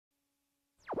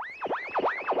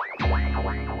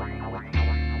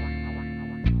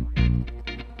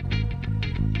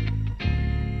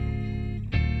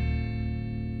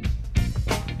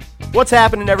What's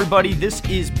happening, everybody? This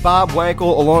is Bob Wankel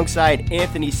alongside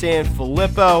Anthony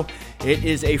Sanfilippo. It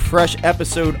is a fresh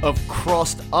episode of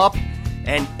Crossed Up.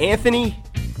 And Anthony,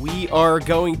 we are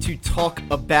going to talk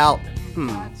about,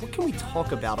 what can we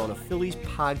talk about on a Phillies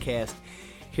podcast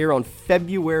here on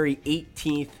February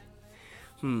 18th?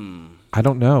 I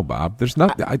don't know, Bob. There's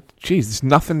there's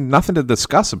nothing to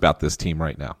discuss about this team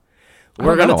right now.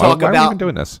 We're going to talk Why are we about even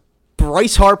doing this?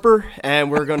 Bryce Harper, and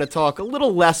we're going to talk a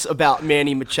little less about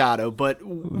Manny Machado, but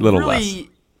really,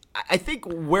 I think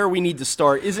where we need to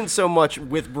start isn't so much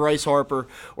with Bryce Harper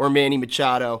or Manny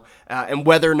Machado and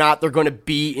whether or not they're going to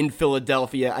be in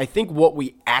Philadelphia. I think what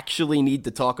we actually need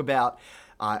to talk about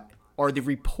are the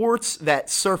reports that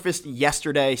surfaced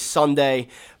yesterday, Sunday,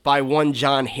 by one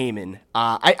Jon Heyman.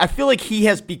 I feel like he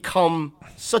has become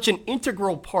such an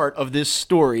integral part of this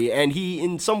story, and he,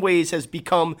 in some ways, has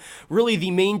become really the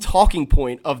main talking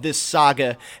point of this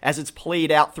saga as it's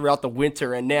played out throughout the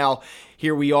winter, and now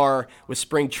here we are with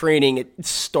spring training it's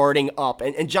starting up,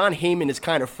 and Jon Heyman is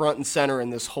kind of front and center in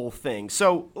this whole thing.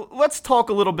 So let's talk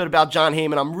a little bit about Jon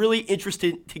Heyman. I'm really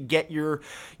interested to get your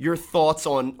thoughts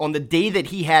on the day that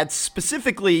he had,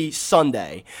 specifically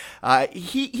Sunday.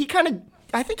 He kind of,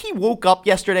 I think he woke up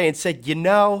yesterday and said,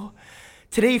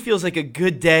 today feels like a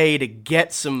good day to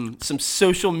get some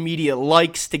social media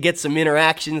likes, to get some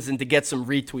interactions, and to get some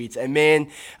retweets. And man,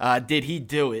 did he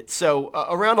do it. So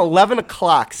around 11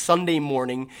 o'clock Sunday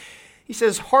morning, he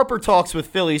says Harper talks with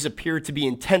Phillies appear to be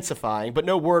intensifying, but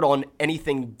no word on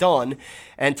anything done.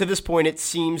 And to this point, it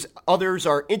seems others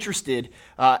are interested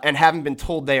and haven't been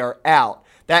told they are out.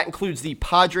 That includes the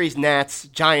Padres, Nats,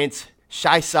 Giants,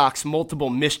 Shy Sox, multiple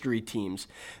mystery teams.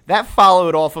 That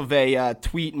followed off of a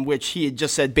tweet in which he had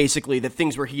just said basically that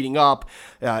things were heating up.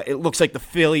 It looks like the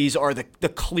Phillies are the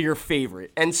clear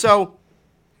favorite. And so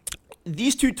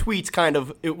these two tweets kind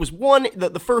of, it was one,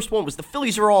 the first one was the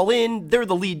Phillies are all in, they're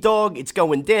the lead dog, it's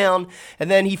going down.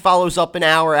 And then he follows up an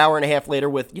hour and a half later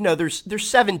with, there's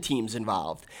 7 teams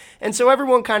involved. And so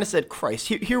everyone kind of said, Christ,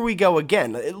 here we go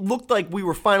again. It looked like we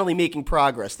were finally making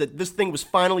progress, that this thing was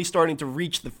finally starting to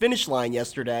reach the finish line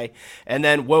yesterday. And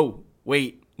then, whoa,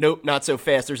 wait. Nope, not so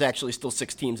fast. There's actually still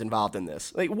 6 teams involved in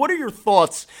this. Like, what are your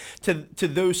thoughts to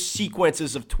those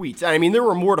sequences of tweets? I mean, there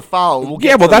were more to follow. And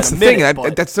That's the thing.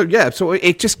 So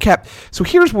it just kept. So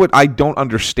here's what I don't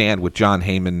understand what Jon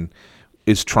Heyman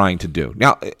is trying to do.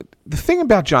 Now, the thing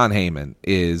about Jon Heyman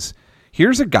is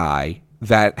here's a guy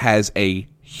that has a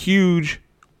huge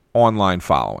online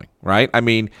following, right? I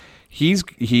mean, He's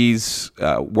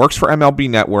works for MLB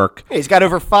Network. He's got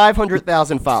over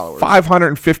 500,000 followers.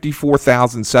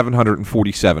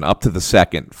 554,747 up to the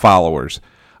second followers.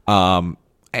 And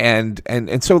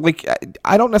so like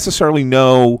I don't necessarily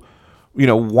know,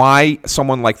 why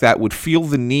someone like that would feel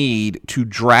the need to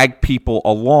drag people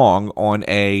along on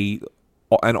an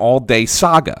all-day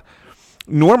saga.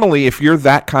 Normally, if you're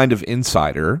that kind of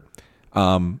insider,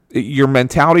 your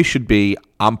mentality should be,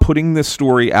 I'm putting this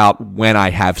story out when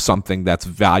I have something that's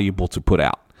valuable to put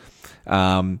out.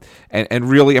 And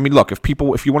really, I mean, look, if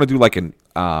you want to do like an,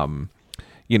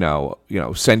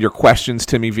 send your questions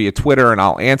to me via Twitter and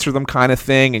I'll answer them kind of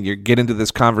thing, and you get into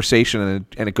this conversation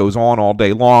and it goes on all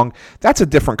day long, that's a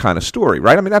different kind of story,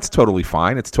 right? I mean, that's totally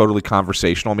fine. It's totally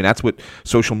conversational. I mean, that's what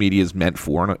social media is meant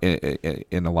for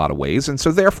in a lot of ways. And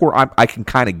so therefore, I can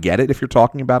kind of get it if you're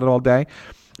talking about it all day.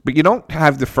 But you don't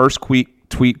have the first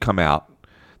tweet come out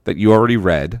that you already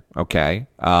read, okay?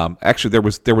 Actually,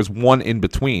 there was one in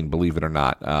between, believe it or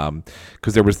not,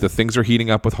 because there was the things are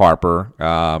heating up with Harper.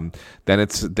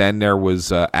 Then there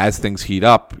was as things heat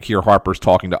up, here Harper's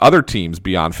talking to other teams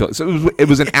beyond Philly. So it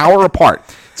was an hour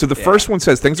apart. So the first one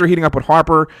says things are heating up with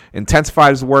Harper.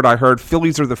 Intensified is the word I heard.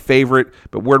 Phillies are the favorite,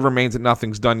 but word remains that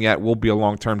nothing's done yet. Will be a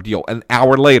long-term deal. An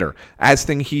hour later, as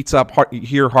thing heats up,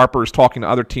 here Harper is talking to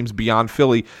other teams beyond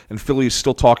Philly, and Philly is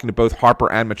still talking to both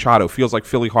Harper and Machado. Feels like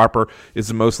Philly Harper is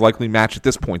the most likely match at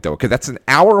this point, though. Okay, that's an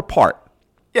hour apart.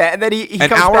 Yeah, and then he comes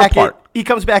back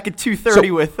at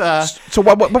 2:30 with. So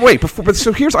wait,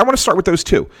 so here's I want to start with those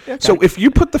two. Okay. So if you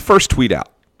put the first tweet out,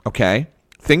 okay,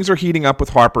 things are heating up with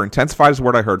Harper. Intensified is the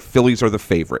word I heard. Phillies are the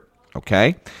favorite.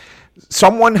 Okay,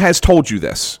 someone has told you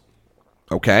this.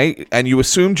 Okay, and you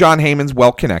assume Jon Heyman's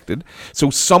well connected, so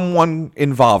someone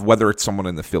involved, whether it's someone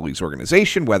in the Phillies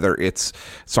organization, whether it's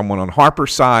someone on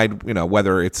Harper's side,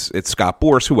 whether it's Scott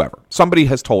Boras, whoever, somebody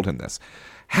has told him this.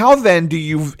 How then do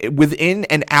you, within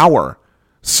an hour,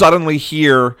 suddenly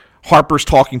hear Harper's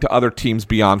talking to other teams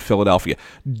beyond Philadelphia?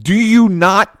 Do you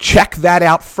not check that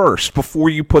out first before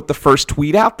you put the first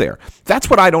tweet out there? That's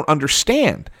what I don't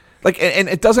understand. And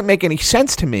it doesn't make any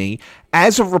sense to me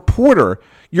as a reporter.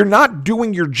 You're not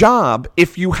doing your job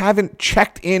if you haven't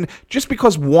checked in. Just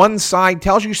because one side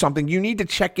tells you something, you need to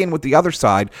check in with the other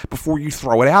side before you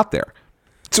throw it out there.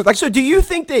 So do you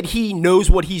think that he knows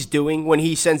what he's doing when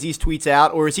he sends these tweets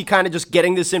out, or is he kind of just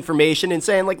getting this information and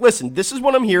saying, like, listen, this is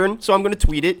what I'm hearing, so I'm going to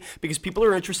tweet it because people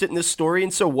are interested in this story,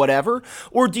 and so whatever?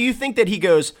 Or do you think that he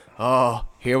goes, oh,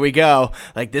 here we go,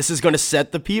 like, this is going to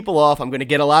set the people off, I'm going to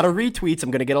get a lot of retweets,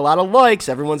 I'm going to get a lot of likes,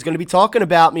 everyone's going to be talking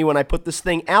about me when I put this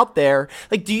thing out there?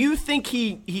 Like, do you think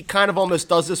he kind of almost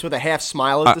does this with a half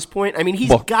smile at this point? I mean,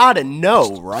 he's got to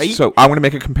know, right? So I want to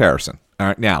make a comparison. All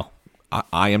right, now,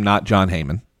 I am not Jon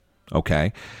Heyman,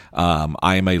 okay?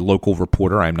 I am a local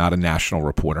reporter. I'm not a national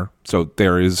reporter. So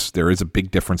there is a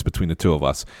big difference between the two of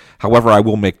us. However, I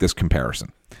will make this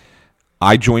comparison.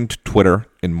 I joined Twitter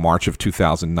in March of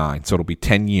 2009, so it'll be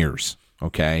 10 years,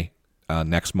 okay,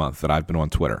 next month that I've been on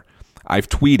Twitter. I've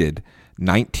tweeted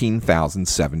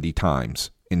 19,070 times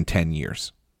in 10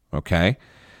 years, okay?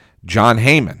 Jon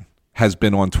Heyman has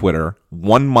been on Twitter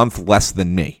 1 month less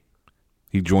than me.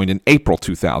 He joined in April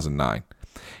 2009.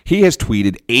 He has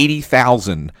tweeted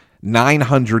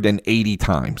 80,980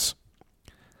 times.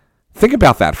 Think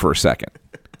about that for a second.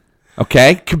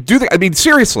 Okay? I mean,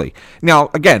 seriously. Now,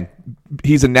 again,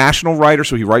 he's a national writer,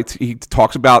 so he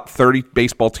talks about 30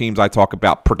 baseball teams. I talk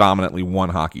about predominantly one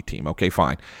hockey team. Okay,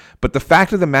 fine. But the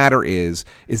fact of the matter is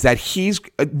that he's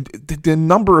the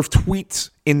number of tweets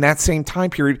in that same time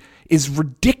period is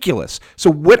ridiculous. So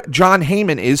what Jon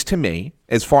Heyman is to me,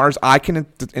 as far as I can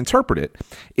interpret it,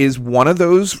 is one of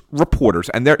those reporters,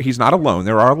 and he's not alone,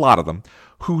 there are a lot of them,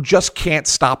 who just can't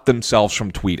stop themselves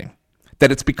from tweeting.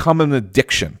 That it's become an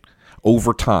addiction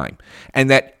over time. And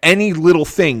that any little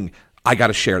thing, I got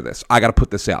to share this. I got to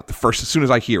put this out as soon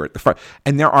as I hear it.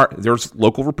 And there's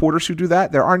local reporters who do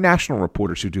that. There are national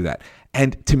reporters who do that.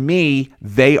 And to me,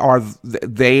 they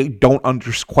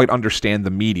don't quite understand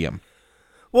the medium.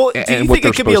 Well, do you think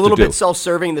it could be a little bit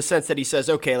self-serving in the sense that he says,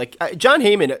 okay, like Jon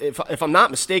Heyman, if I'm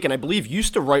not mistaken, I believe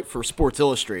used to write for Sports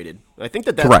Illustrated. I think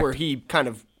that's Correct. where he kind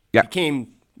of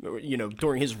became,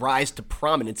 during his rise to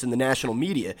prominence in the national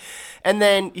media. And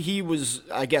then he was,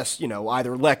 I guess,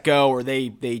 either let go or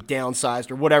they downsized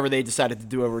or whatever they decided to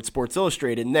do over at Sports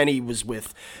Illustrated. And then he was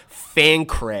with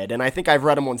FanCred. And I think I've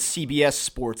read him on CBS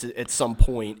Sports at some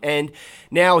point. And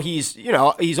now he's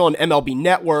on MLB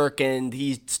Network and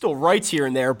he still writes here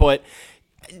and there. But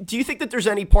do you think that there's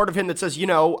any part of him that says,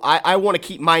 I want to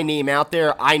keep my name out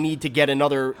there. I need to get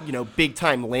another, big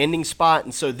time landing spot.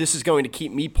 And so this is going to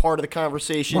keep me part of the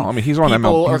conversation. Well, I mean, he's on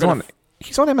MLB.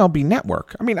 He's on MLB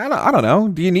Network. I mean, I don't know.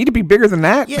 Do you need to be bigger than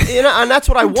that? Yeah, and that's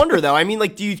what I wonder, though. I mean,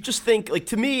 like, do you just think, like,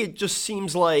 to me, it just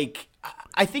seems like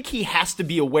I think he has to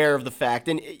be aware of the fact.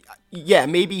 And yeah,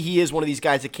 maybe he is one of these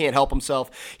guys that can't help himself.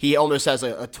 He almost has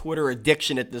a Twitter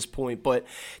addiction at this point. But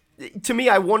to me,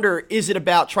 I wonder, is it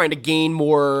about trying to gain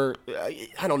more,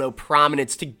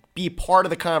 prominence to be part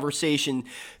of the conversation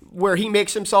where he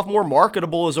makes himself more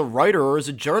marketable as a writer or as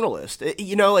a journalist?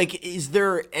 Is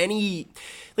there any,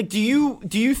 do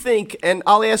you think, and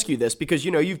I'll ask you this because,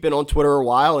 you've been on Twitter a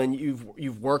while and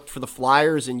you've worked for the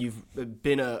Flyers and you've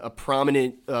been a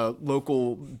prominent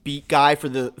local beat guy for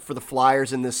the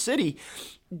Flyers in this city.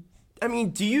 I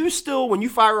mean, do you still, when you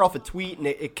fire off a tweet and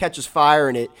it catches fire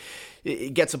and it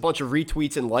gets a bunch of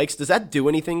retweets and likes, does that do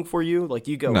anything for you? Like, do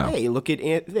you go, no. hey, look at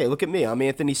me, I'm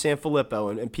Anthony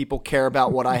Sanfilippo, and people care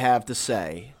about what I have to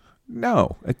say?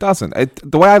 No, it doesn't.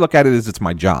 The way I look at it is it's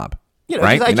my job.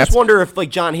 Right? I just wonder if, like,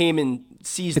 Jon Heyman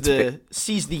sees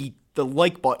the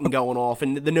like button going off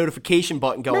and the notification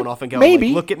button going off and going, maybe.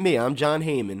 Like, look at me, I'm Jon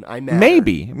Heyman, I matter.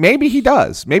 Maybe he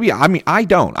does. Maybe, I mean, I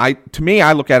don't. To me,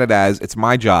 I look at it as it's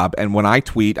my job, and when I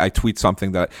tweet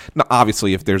something that,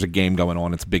 obviously, if there's a game going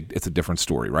on, it's a different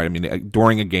story, right? I mean,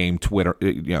 during a game, Twitter,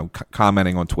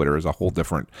 commenting on Twitter is a whole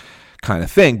different kind of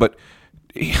thing. But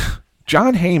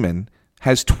Jon Heyman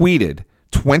has tweeted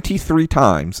 23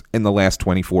 times in the last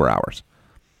 24 hours.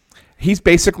 He's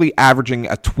basically averaging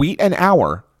a tweet an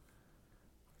hour.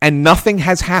 And nothing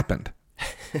has happened.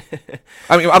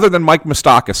 I mean, other than Mike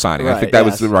Moustakas signing. Right, I think that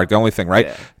was the only thing, right?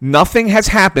 Yeah. Nothing has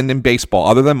happened in baseball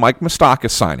other than Mike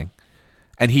Moustakas signing.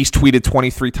 And he's tweeted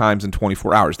 23 times in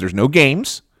 24 hours. There's no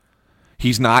games.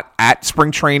 He's not at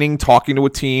spring training talking to a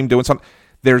team, doing something.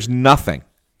 There's nothing.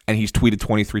 And he's tweeted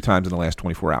 23 times in the last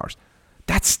 24 hours.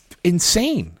 That's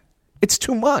insane. It's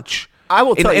too much. I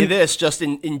will tell you this, just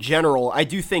in general, I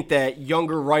do think that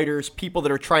younger writers, people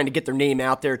that are trying to get their name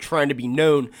out there, trying to be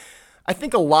known, I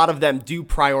think a lot of them do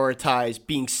prioritize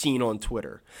being seen on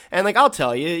Twitter. And, like, I'll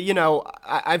tell you,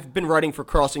 I've been writing for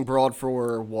Crossing Broad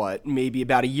for, maybe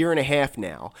about a year and a half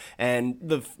now. And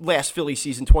the last Philly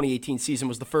season, 2018 season,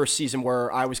 was the first season where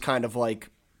I was kind of, like,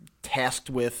 tasked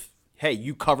with, hey,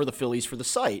 you cover the Phillies for the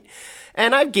site.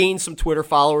 And I've gained some Twitter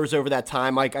followers over that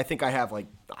time. Like, I think I have, like,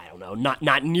 I don't know,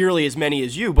 not nearly as many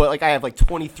as you, but like I have like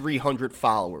 2,300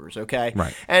 followers, okay?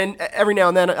 Right. And every now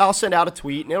and then I'll send out a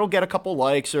tweet and it'll get a couple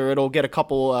likes or it'll get a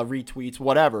couple retweets,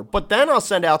 whatever. But then I'll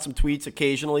send out some tweets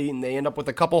occasionally and they end up with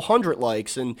a couple hundred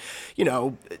likes and, you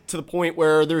know, to the point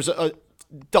where there's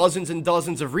dozens and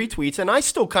dozens of retweets. And I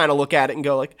still kind of look at it and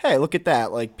go like, hey, look at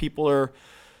that. Like people are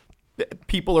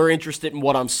interested in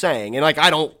what I'm saying. And like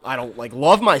I don't like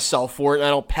love myself for it and I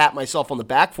don't pat myself on the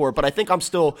back for it, but I think I'm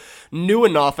still new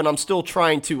enough and I'm still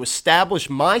trying to establish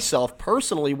myself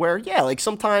personally where, yeah, like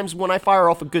sometimes when I fire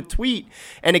off a good tweet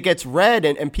and it gets read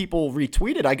and people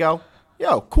retweet it, I go,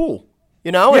 yo, cool.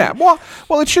 You know? Yeah. Well,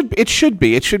 it should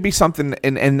be something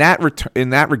in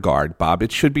that regard, Bob.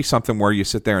 It should be something where you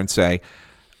sit there and say,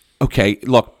 okay,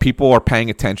 look, people are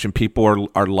paying attention. People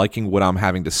are liking what I'm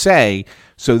having to say.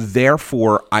 So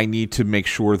therefore, I need to make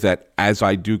sure that as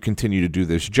I do continue to do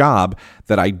this job,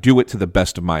 that I do it to the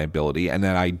best of my ability and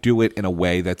that I do it in a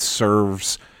way that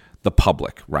serves the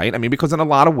public, right? I mean, because in a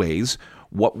lot of ways,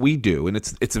 what we do, and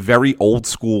it's a very old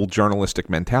school journalistic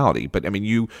mentality, but I mean,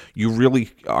 you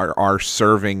really are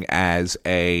serving as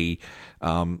a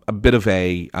bit of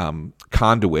a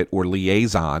conduit or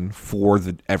liaison for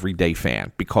the everyday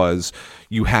fan because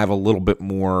you have a little bit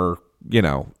more, you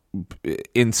know,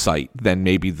 insight than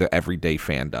maybe the everyday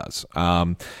fan does.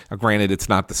 Granted, it's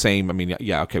not the same. I mean,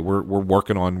 yeah, okay,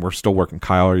 we're still working.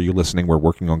 Kyle, are you listening? We're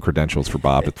working on credentials for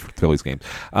Bob at Phillies games.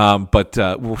 But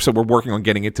we're working on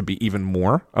getting it to be even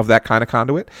more of that kind of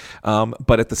conduit.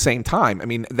 But at the same time, I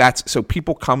mean, that's so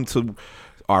people come to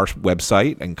our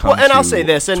website and come to I'll say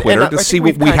this, Twitter to see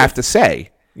what we have to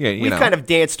say. Yeah, we've kind of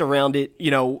danced around it, you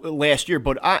know, last year,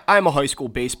 but I'm a high school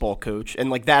baseball coach, and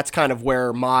like that's kind of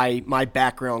where my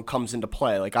background comes into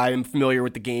play. Like I am familiar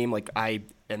with the game, like I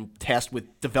am tasked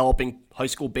with developing high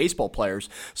school baseball players,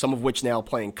 some of which now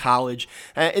play in college,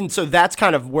 and so that's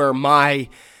kind of where my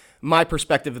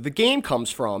perspective of the game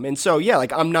comes from. And so, yeah,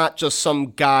 like I'm not just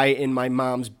some guy in my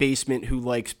mom's basement who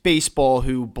likes baseball,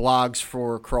 who blogs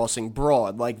for Crossing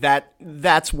Broad. Like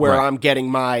that's where right. I'm getting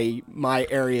my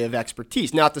area of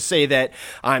expertise. Not to say that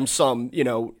I'm some, you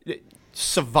know,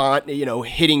 savant, you know,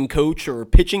 hitting coach or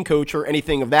pitching coach or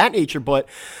anything of that nature, but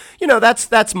you know,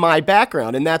 that's my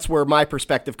background and that's where my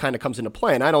perspective kind of comes into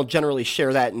play. And I don't generally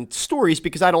share that in stories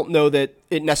because I don't know that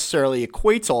it necessarily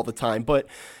equates all the time. But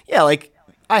yeah, like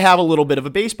I have a little bit of a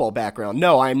baseball background.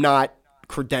 No, I'm not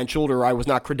credentialed, or I was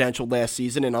not credentialed last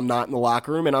season, and I'm not in the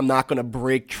locker room, and I'm not going to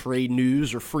break trade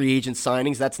news or free agent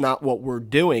signings. That's not what we're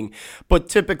doing. But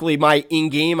typically my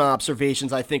in-game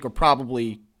observations, I think, are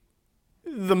probably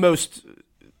the most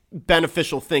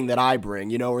beneficial thing that I bring,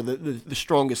 you know, or the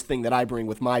strongest thing that I bring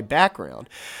with my background.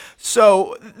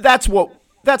 So that's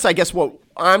I guess what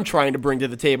I'm trying to bring to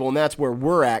the table, and that's where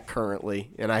we're at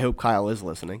currently, and I hope Kyle is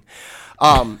listening.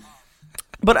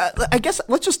 But I guess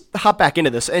let's just hop back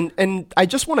into this, and I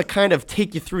just want to kind of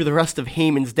take you through the rest of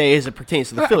Heyman's day as it pertains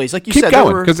to the Phillies. Like you Keep said,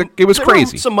 going, because it was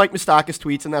crazy. Some Mike Moustakas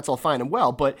tweets, and that's all fine and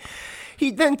well, but he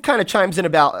then kind of chimes in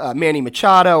about Manny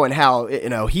Machado and how, you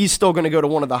know, he's still going to go to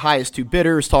one of the highest two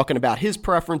bidders, talking about his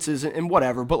preferences and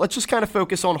whatever. But let's just kind of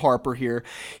focus on Harper here.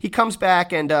 He comes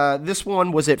back, and this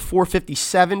one was at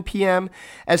 4:57 p.m.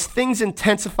 As things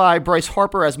intensify, Bryce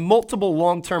Harper has multiple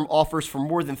long-term offers for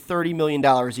more than $30 million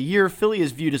a year. Philly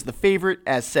is viewed as the favorite,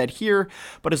 as said here,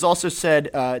 but is also said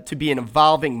to be an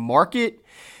evolving market.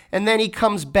 And then he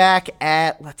comes back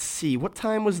at, let's see, what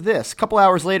time was this? A couple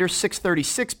hours later,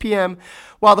 6:36 p.m.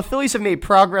 While the Phillies have made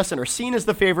progress and are seen as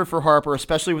the favorite for Harper,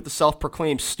 especially with the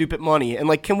self-proclaimed stupid money. And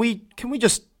like, can we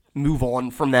just move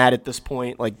on from that at this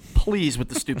point? Like, please, with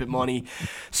the stupid money.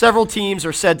 Several teams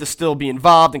are said to still be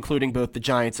involved, including both the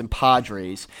Giants and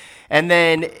Padres. And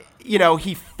then, you know,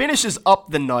 he finishes up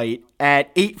the night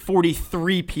at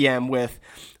 8:43 p.m. with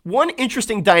one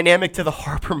interesting dynamic to the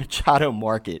Harper Machado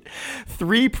market.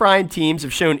 3 prime teams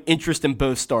have shown interest in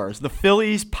both stars, the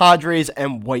Phillies, Padres,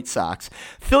 and White Sox.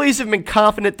 Phillies have been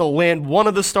confident they'll land one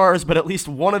of the stars, but at least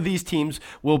one of these teams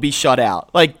will be shut out.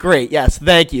 Like, great, yes,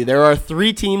 thank you. There are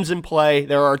 3 teams in play.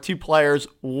 There are 2 players.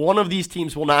 One of these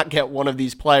teams will not get one of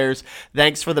these players.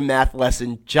 Thanks for the math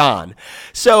lesson, John.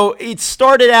 So it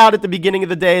started out at the beginning of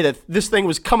the day that this thing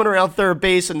was coming around third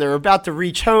base, and they're about to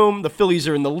reach home. The Phillies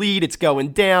are in the lead. It's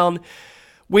going down.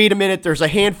 Wait a minute, there's a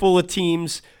handful of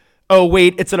teams. Oh,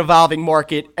 wait, it's an evolving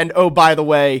market. And oh, by the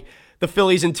way, the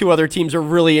Phillies and 2 other teams are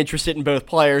really interested in both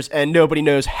players, and nobody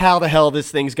knows how the hell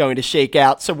this thing's going to shake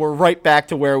out. So we're right back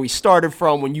to where we started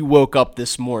from when you woke up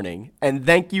this morning. And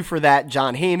thank you for that,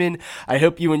 John Heyman. I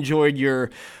hope you enjoyed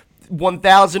your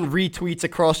 1,000 retweets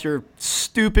across your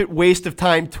stupid waste of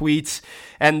time tweets,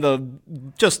 and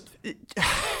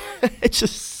it's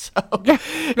just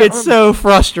it's so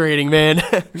frustrating, man.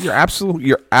 You're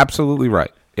absolutely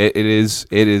right. It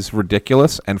is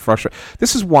ridiculous and frustrating.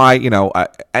 This is why,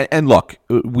 and look,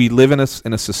 we live in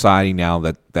a society now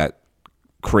that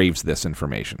craves this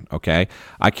information. Okay,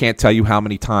 I can't tell you how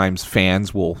many times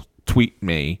fans will tweet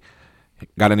me,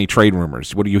 "Got any trade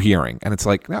rumors? What are you hearing?" And it's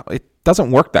like, no, it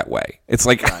doesn't work that way. It's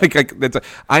like,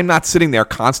 I'm not sitting there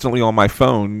constantly on my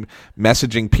phone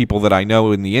messaging people that I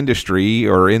know in the industry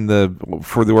or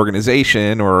for the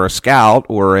organization, or a scout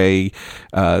or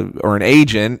or an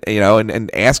agent,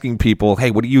 and asking people, "Hey,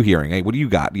 what are you hearing? Hey, what do you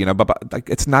got?" But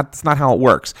it's not how it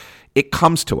works. It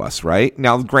comes to us, right?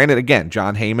 Now, granted, again,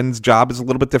 Jon Heyman's job is a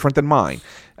little bit different than mine.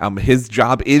 His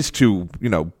job is to,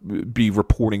 be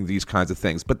reporting these kinds of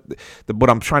things. But what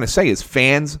I'm trying to say is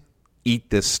fans eat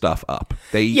this stuff up.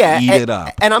 They eat it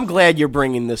up. And I'm glad you're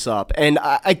bringing this up. And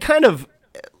I kind of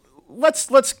let's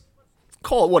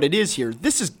call it what it is here.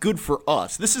 This is good for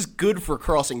us. This is good for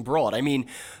Crossing Broad. I mean,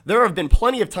 there have been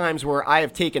plenty of times where I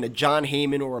have taken a Jon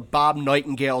Heyman or a Bob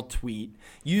Nightingale tweet,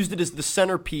 used it as the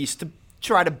centerpiece to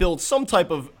try to build some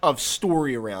type of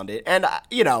story around it. And,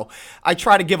 I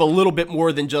try to give a little bit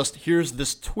more than just, here's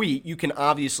this tweet. You can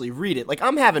obviously read it. Like,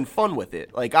 I'm having fun with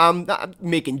it. Like, I'm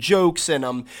making jokes, and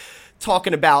I'm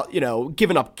talking about,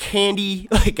 giving up candy.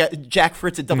 Like Jack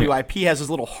Fritz at WIP has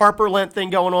his little Harper Lent thing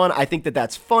going on. I think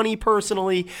that's funny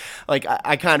personally. Like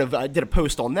I kind of did a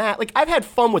post on that. Like I've had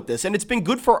fun with this, and it's been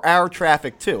good for our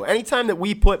traffic too. Anytime that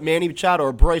we put Manny Machado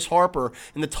or Bryce Harper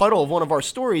in the title of one of our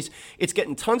stories, it's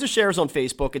getting tons of shares on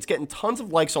Facebook. It's getting tons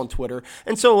of likes on Twitter.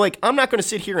 And so like, I'm not going to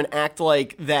sit here and act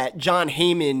like that Jon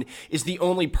Heyman is the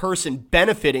only person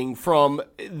benefiting from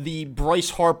the Bryce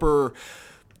Harper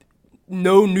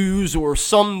no news or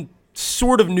some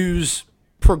sort of news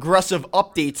progressive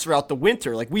updates throughout the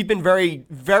winter. Like we've been very,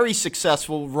 very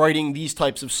successful writing these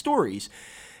types of stories.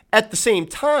 At the same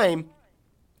time,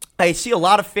 I see a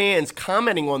lot of fans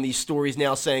commenting on these stories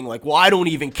now saying like, well, I don't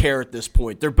even care at this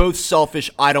point. They're both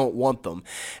selfish. I don't want them.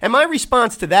 And my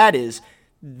response to that is,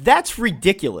 that's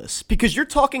ridiculous, because you're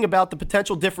talking about the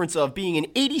potential difference of being an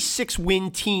 86-win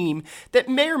team that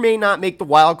may or may not make the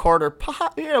wild card or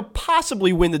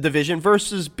possibly win the division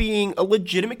versus being a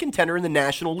legitimate contender in the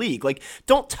National League. Like,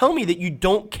 don't tell me that you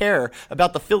don't care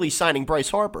about the Phillies signing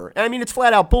Bryce Harper. And I mean, it's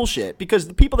flat out bullshit, because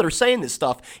the people that are saying this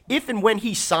stuff, if and when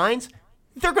he signs,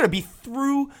 they're going to be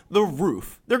through the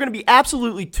roof. They're going to be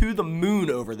absolutely to the moon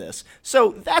over this.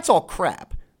 So that's all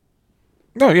crap.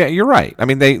 No, yeah, you're right. I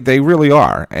mean, they really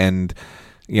are. And,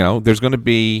 there's going to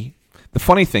be – the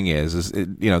funny thing is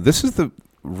this is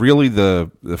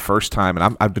the first time,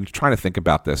 and I've been trying to think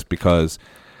about this because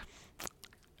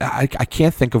I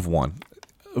can't think of one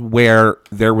where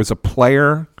there was a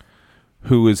player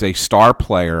who is a star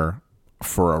player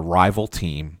for a rival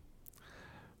team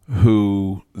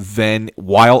who then,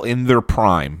 while in their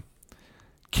prime,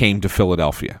 came to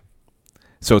Philadelphia.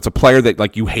 So it's a player that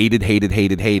like you hated,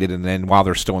 and then while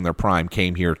they're still in their prime,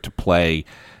 came here to play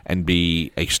and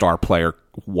be a star player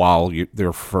while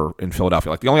they're in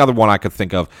Philadelphia. Like the only other one I could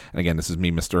think of, and again, this is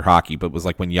me, Mr. Hockey, but was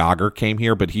like when Yager came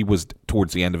here, but he was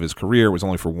towards the end of his career. It was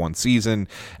only for one season,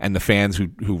 and the fans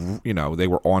who they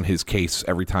were on his case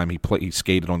every time he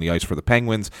skated on the ice for the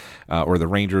Penguins or the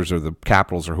Rangers or the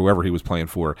Capitals or whoever he was playing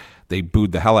for. They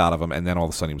booed the hell out of him, and then all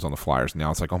of a sudden he was on the Flyers.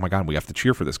 Now it's like, oh my God, we have to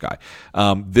cheer for this guy.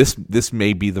 This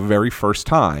may be the very first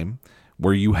time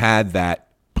where you had that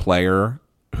player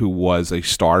who was a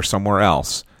star somewhere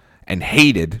else and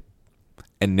hated,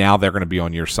 and now they're going to be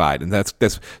on your side, and that's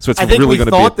so it's really going to be a test. I think we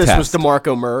thought this was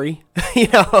DeMarco Murray.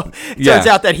 It turns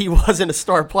out that he wasn't a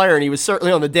star player, and he was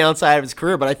certainly on the downside of his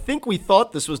career. But I think we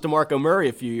thought this was DeMarco Murray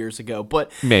a few years ago.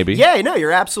 But maybe, yeah, no,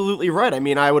 you're absolutely right. I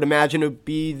mean, I would imagine it would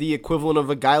be the equivalent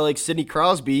of a guy like Sidney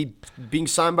Crosby being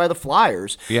signed by the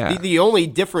Flyers. Yeah. The only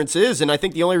difference is, and I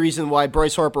think the only reason why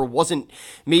Bryce Harper wasn't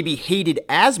maybe hated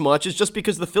as much is just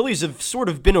because the Phillies have sort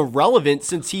of been irrelevant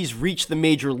since he's reached the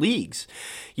major leagues.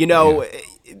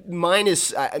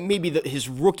 Minus maybe his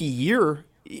rookie year,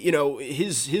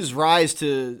 his rise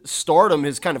to stardom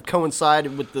has kind of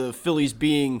coincided with the Phillies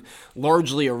being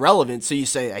largely irrelevant. So you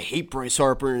say, I hate Bryce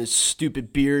Harper and his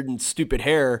stupid beard and stupid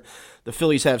hair. The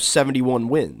Phillies have 71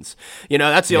 wins.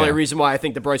 That's the only reason why I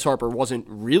think that Bryce Harper wasn't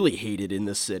really hated in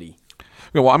this city.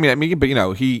 Well, I mean, but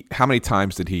how many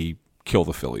times did he kill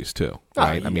the Phillies too?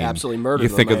 Right? He absolutely murdered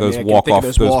them. You think of those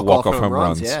walk-off home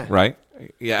runs, right?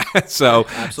 Yeah. So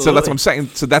that's what I'm saying.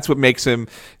 So that's what makes him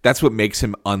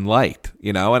unliked,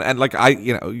 and like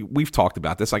we've talked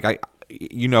about this. Like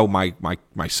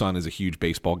my son is a huge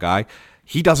baseball guy.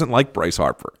 he doesn't like Bryce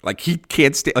Harper. Like, he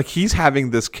can't stay. Like, he's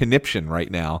having this conniption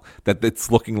right now that it's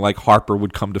looking like Harper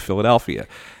would come to Philadelphia,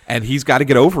 and he's got to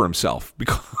get over himself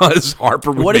because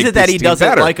Harper would. What make is it that this he team doesn't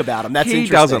better. like about him? That's he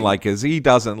interesting.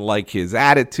 doesn't like his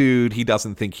attitude. He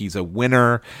doesn't think he's a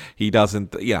winner. He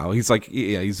doesn't. He's like,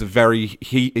 he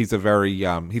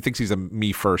thinks he's a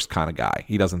me first kind of guy.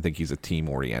 He doesn't think he's a team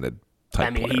oriented.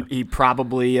 He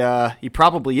probably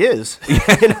is.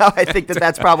 I think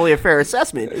that's probably a fair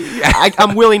assessment.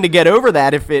 I'm willing to get over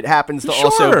that if it happens to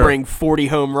also bring 40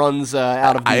 home runs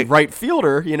out of the right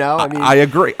fielder. I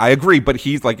agree. But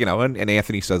he's like, and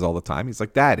Anthony says all the time, he's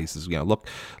like, Dad, he says, look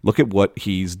at what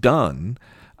he's done.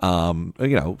 In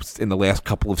the last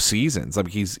couple of seasons. I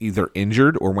mean, he's either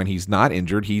injured or when he's not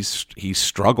injured, he's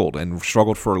struggled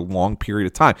for a long period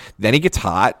of time. Then he gets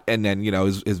hot, and then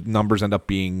his numbers end up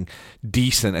being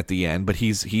decent at the end. But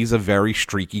he's a very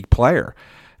streaky player,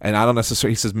 and I don't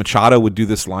necessarily. He says Machado would do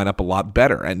this lineup a lot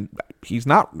better, and he's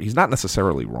not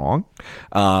necessarily wrong.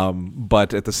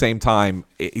 But at the same time,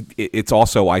 it's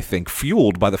also, I think,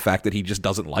 fueled by the fact that he just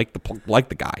doesn't like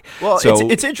the guy. Well, so,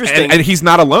 it's interesting, and he's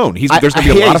not alone. There's going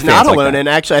to be a lot of fans not alone. like that. And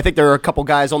actually, I think there are a couple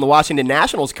guys on the Washington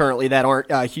Nationals currently that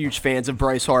aren't huge fans of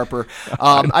Bryce Harper.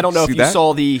 I don't know if you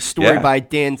saw the story by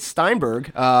Dan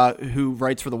Steinberg, who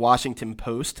writes for the Washington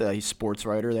Post. He's a sports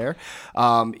writer there.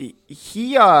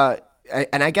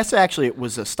 And I guess actually it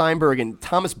was Steinberg and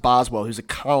Thomas Boswell, who's a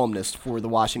columnist for the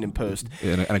Washington Post.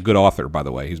 And a good author, by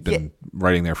the way. He's been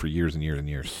writing there for years and years and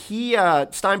years.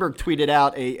 Steinberg tweeted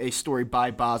out a story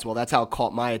by Boswell. That's how it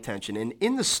caught my attention. And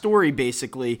in the story,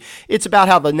 basically, it's about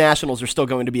how the Nationals are still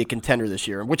going to be a contender this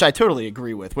year, which I totally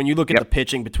agree with. When you look at the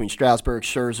pitching between Strasburg,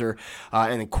 Scherzer,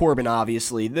 and then Corbin,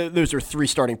 obviously, those are three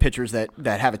starting pitchers that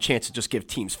have a chance to just give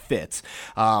teams fits.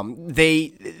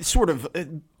 They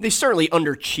certainly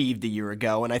underachieved the year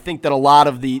ago, and I think that a lot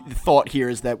of the thought here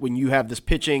is that when you have this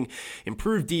pitching,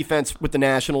 improved defense with the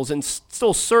Nationals, and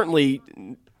still certainly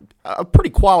a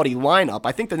pretty quality lineup,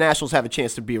 I think the Nationals have a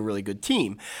chance to be a really good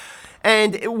team.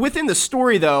 And within the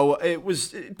story, though, it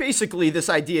was basically this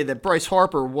idea that Bryce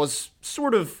Harper was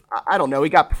sort of, I don't know, he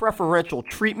got preferential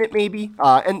treatment maybe.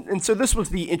 And so this was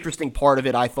the interesting part of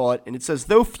it, I thought. And it says,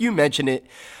 though few mention it,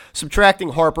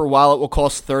 subtracting Harper, while it will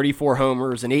cost 34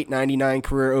 homers, an .899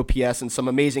 career OPS, and some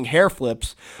amazing hair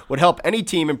flips, would help any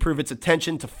team improve its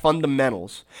attention to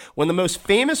fundamentals. When the most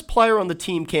famous player on the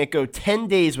team can't go 10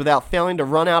 days without failing to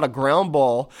run out a ground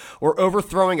ball, or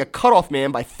overthrowing a cutoff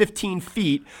man by 15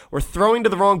 feet, or throwing to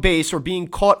the wrong base, or being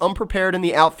caught unprepared in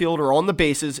the outfield or on the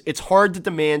bases, it's hard to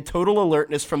demand total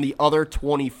alertness from the other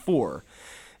 24.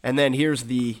 And then here's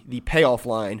the payoff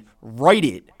line. Write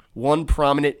it. One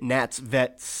prominent Nats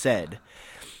vet said.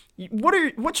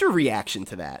 What's your reaction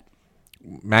to that?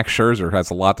 Max Scherzer has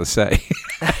a lot to say.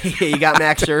 You got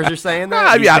Max Scherzer saying that?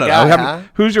 I don't know.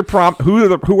 Who's your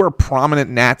who are prominent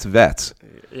Nats vets?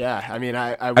 Yeah, I mean,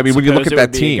 I mean, when you look at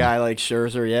that team, a guy like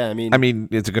Scherzer, yeah, I mean,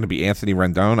 is it going to be Anthony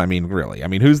Rendon? I mean, really? I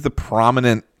mean, who's the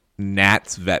prominent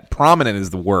Nats vet? Prominent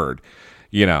is the word,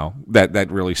 that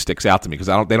really sticks out to me because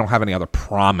they don't have any other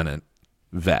prominent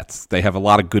vets. They have a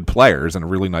lot of good players and a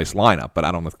really nice lineup, but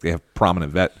I don't know if they have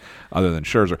prominent vet other than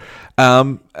Scherzer.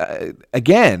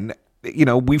 Again,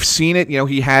 we've seen it.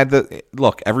 He had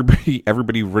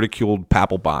everybody ridiculed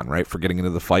Papelbon, right, for getting into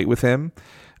the fight with him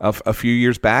a few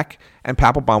years back, and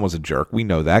Papelbon was a jerk. We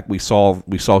know that. We saw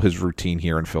his routine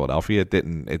here in Philadelphia. It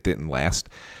didn't last.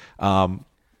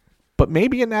 But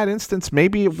maybe in that instance,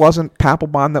 maybe it wasn't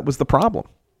Papelbon that was the problem.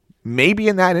 Maybe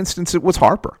in that instance it was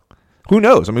Harper. Who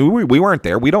knows? I mean, we weren't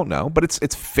there. We don't know. But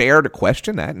it's fair to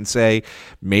question that and say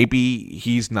maybe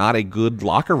he's not a good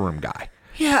locker room guy.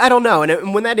 Yeah, I don't know.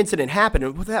 And when that incident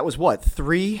happened, that was what,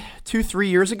 3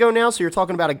 years ago now? So you're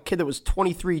talking about a kid that was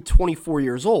 23, 24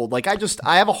 years old. Like,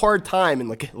 I have a hard time, and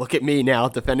look at me now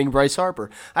defending Bryce Harper.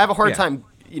 I have a hard time,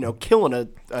 killing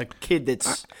a kid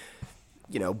that's,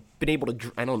 been able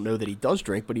to, I don't know that he does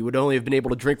drink, but he would only have been able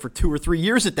to drink for 2 or 3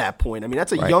 years at that point. I mean,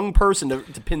 that's a young person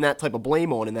to pin that type of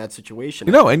blame on in that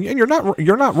situation. And you're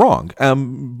not wrong.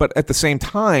 But at the same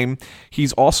time,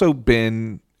 he's also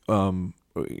been,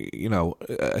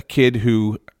 a kid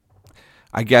who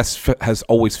I guess has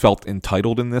always felt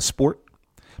entitled in this sport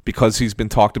because he's been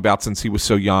talked about since he was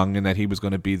so young and that he was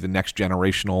going to be the next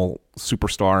generational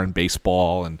superstar in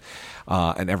baseball and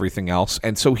everything else.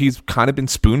 And so he's kind of been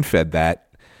spoon-fed that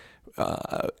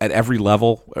at every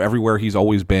level, everywhere he's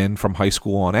always been from high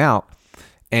school on out.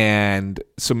 And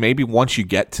so maybe once you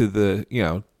get to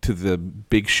the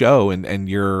big show and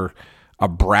you're a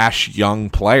brash young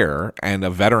player and a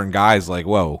veteran guy's like,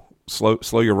 whoa,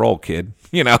 slow your roll, kid.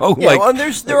 You know, yeah. Well, and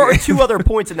there are two other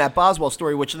points in that Boswell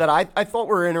story which that I thought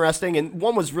were interesting, and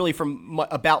one was really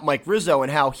about Mike Rizzo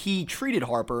and how he treated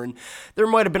Harper, and there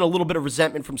might have been a little bit of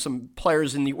resentment from some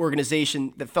players in the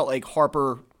organization that felt like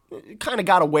Harper kind of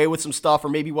got away with some stuff, or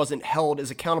maybe wasn't held as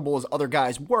accountable as other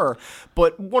guys were.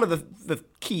 But one of the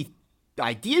key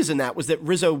ideas in that was that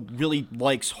Rizzo really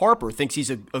likes Harper, thinks he's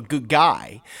a good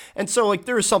guy. And so, like,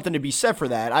 there is something to be said for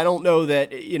that. I don't know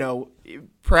that,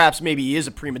 perhaps maybe he is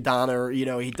a prima donna, or,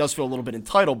 he does feel a little bit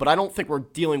entitled, but I don't think we're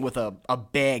dealing with a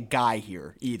bad guy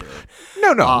here either.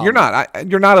 No, you're not.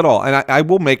 You're not at all. And I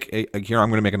will make, here I'm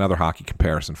going to make another hockey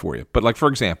comparison for you. But, like, for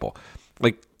example,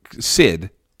 like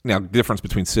Sid. Now, the difference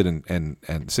between Sid and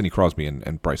Sidney Crosby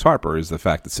and Bryce Harper is the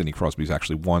fact that Sidney Crosby's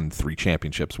actually won 3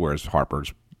 championships, whereas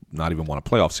Harper's not even won a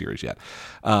playoff series yet.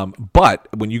 But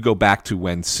when you go back to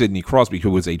when Sidney Crosby, who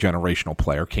was a generational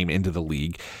player, came into the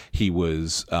league, he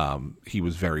was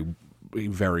very,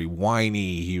 very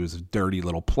whiny. He was a dirty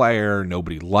little player.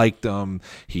 Nobody liked him.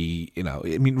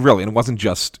 Really, and it wasn't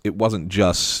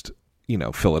just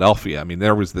Philadelphia. I mean,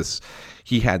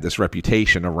 he had this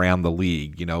reputation around the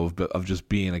league, of just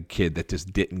being a kid that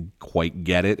just didn't quite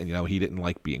get it. And, he didn't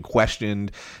like being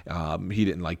questioned. He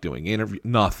didn't like doing interviews,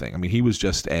 nothing. I mean, he was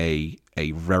just a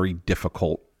very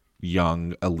difficult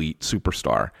young elite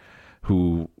superstar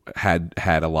who had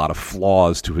a lot of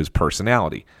flaws to his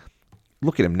personality.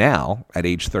 Look at him now at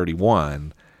age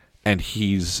 31, and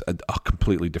he's a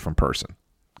completely different person.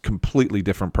 Completely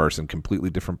different person, completely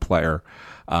different player,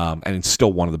 and it's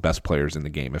still one of the best players in the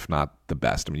game, if not the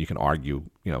best. I mean, you can argue,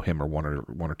 him or one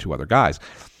or two other guys.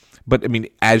 But, I mean,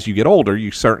 as you get older,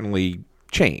 you certainly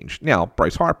change. Now,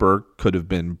 Bryce Harper could have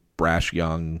been brash,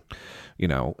 young,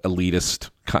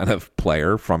 elitist kind of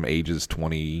player from ages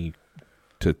 20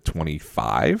 to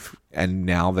 25, and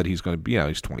now that he's going to be,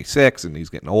 he's 26 and he's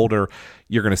getting older,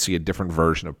 you're going to see a different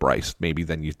version of Bryce maybe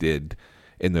than you did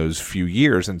in those few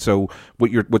years. And so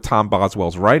what Tom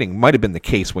Boswell's writing might have been the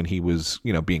case when he was,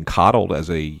 being coddled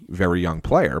as a very young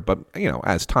player. But,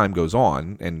 as time goes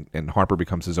on and Harper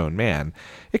becomes his own man,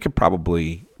 it could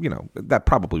probably, that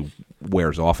probably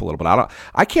wears off a little bit.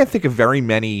 I can't think of very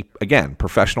many, again,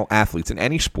 professional athletes in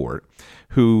any sport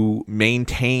who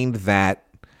maintained that,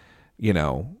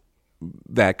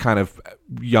 that kind of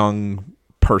young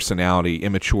personality,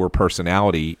 immature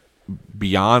personality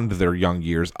beyond their young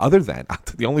years, other than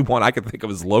the only one I can think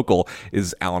of as local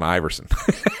is Allen Iverson.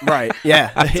 Right.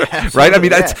 Yeah. Right. I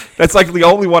mean, that's like the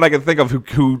only one I can think of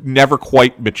who never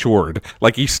quite matured.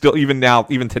 Like he's still, even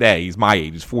today, he's my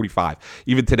age, he's 45.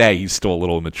 Even today, he's still a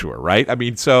little immature. Right. I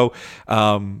mean, so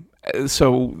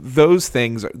those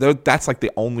things, that's like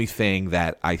the only thing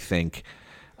that I think,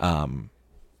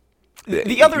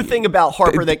 the other thing about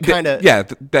Harper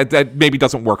that maybe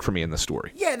doesn't work for me in the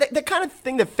story. Yeah, the kind of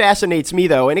thing that fascinates me,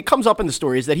 though, and it comes up in the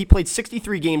story, is that he played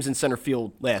 63 games in center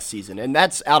field last season, and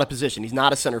that's out of position. He's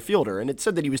not a center fielder, and it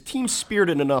said that he was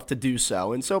team-spirited enough to do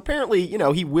so, and so apparently,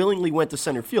 he willingly went to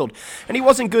center field, and he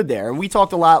wasn't good there, and we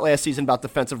talked a lot last season about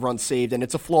defensive runs saved, and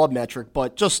it's a flawed metric,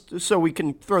 but just so we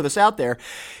can throw this out there,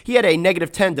 he had a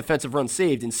 -10 defensive runs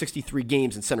saved in 63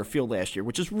 games in center field last year,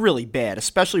 which is really bad,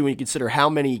 especially when you consider how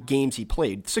many games he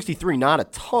played. 63, not a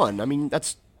ton. I mean,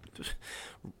 that's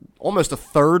almost a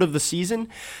third of the season.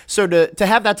 So to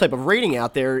have that type of rating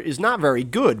out there is not very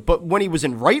good. But when he was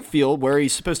in right field, where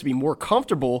he's supposed to be more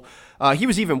comfortable, he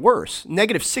was even worse.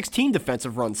 -16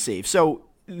 defensive runs saved. So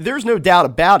there's no doubt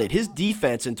about it. His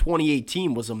defense in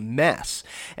 2018 was a mess.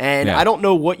 And I don't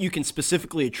know what you can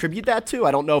specifically attribute that to.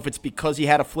 I don't know if it's because he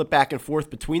had to flip back and forth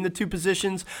between the two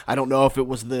positions. I don't know if it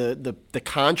was the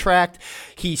contract.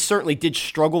 He certainly did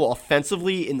struggle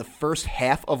offensively in the first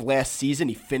half of last season.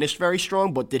 He finished very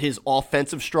strong, but did his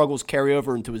offensive struggles carry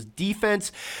over into his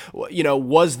defense?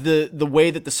 Was the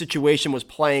way that the situation was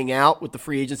playing out with the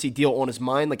free agency deal on his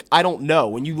mind? Like, I don't know.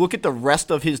 When you look at the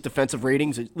rest of his defensive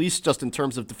ratings, at least just in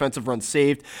terms of defensive runs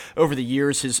saved over the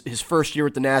years, his first year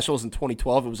with the Nationals in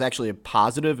 2012, it was actually a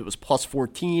positive. It was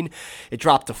 +14. It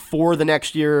dropped to 4 the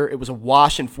next year. It was a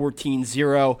wash in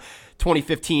 14-0.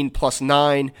 2015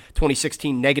 +9,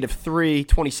 2016 -3,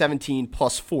 2017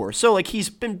 +4. So, like, he's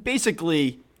been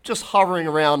basically just hovering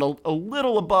around a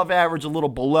little above average, a little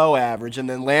below average, and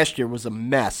then last year was a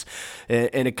mess,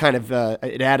 and it kind of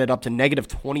it added up to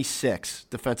 -26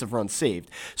 defensive runs saved.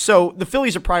 So the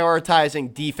Phillies are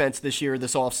prioritizing defense this year,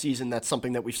 this offseason. That's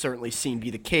something that we've certainly seen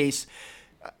be the case.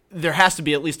 There has to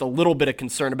be at least a little bit of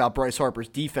concern about Bryce Harper's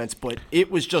defense, but it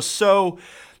was just so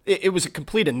it was a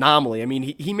complete anomaly. I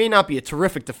mean, he may not be a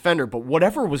terrific defender, but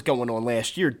whatever was going on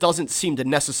last year doesn't seem to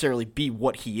necessarily be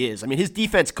what he is. I mean, his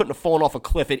defense couldn't have fallen off a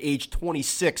cliff at age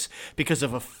 26 because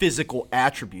of a physical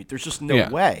attribute. There's just no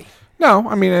way. No,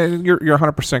 I mean, you're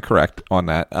 100% correct on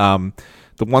that.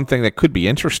 The one thing that could be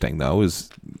interesting, though,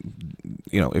 is,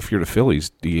 if you're the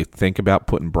Phillies, do you think about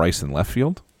putting Bryce in left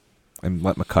field and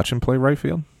let McCutchen play right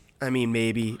field? I mean,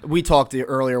 maybe. We talked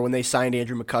earlier when they signed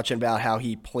Andrew McCutchen about how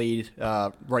he played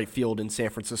right field in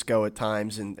San Francisco at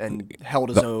times and held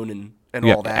his own and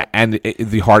all that. And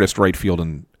the hardest right field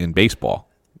in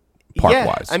baseball,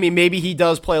 park-wise. Yeah, I mean, maybe he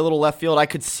does play a little left field. I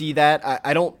could see that.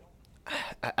 I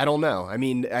don't know. I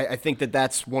mean, I think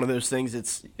that's one of those things.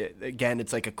 It's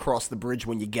like across the bridge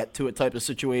when you get to it type of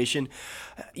situation.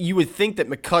 You would think that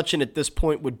McCutchen at this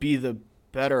point would be the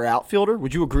better outfielder.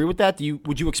 Would you agree with that?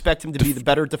 Would you expect him to be the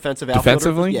better defensive outfielder?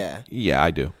 Defensively? Yeah. Yeah, I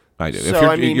do.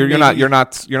 So, You're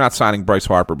not signing Bryce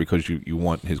Harper because you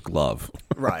want his glove.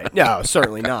 Right. No,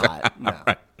 certainly not. No.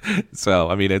 Right. So,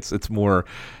 I mean, it's more.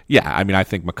 Yeah, I mean, I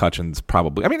think McCutchen's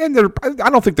probably. I mean, and I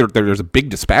don't think there's a big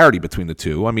disparity between the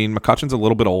two. I mean, McCutchen's a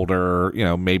little bit older.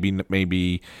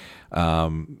 Maybe.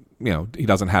 He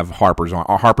doesn't have Harper's arm.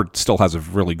 Harper still has a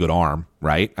really good arm,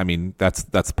 right? I mean,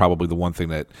 that's probably the one thing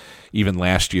that even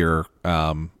last year,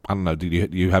 I don't know. Do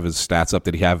you have his stats up?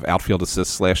 Did he have outfield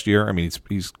assists last year? I mean,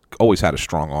 he's always had a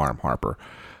strong arm, Harper.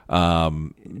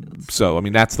 So I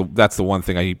mean, that's the one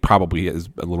thing. He probably is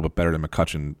a little bit better than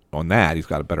McCutchen on that. He's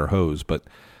got a better hose, but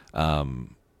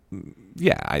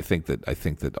yeah, I think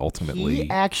that ultimately he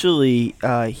actually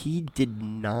he did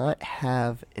not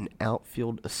have an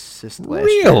outfield assist last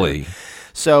year. Really?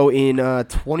 So in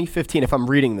 2015, if I'm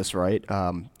reading this right,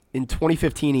 in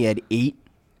 2015 he had 8,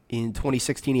 in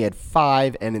 2016 he had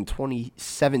 5, and in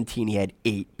 2017 he had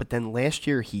 8. But then last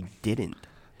year he didn't.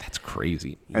 That's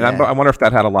crazy. And I wonder if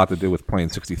that had a lot to do with playing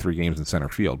 63 games in center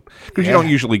field, because you don't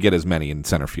usually get as many in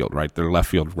center field, right? Their left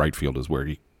field, right field is where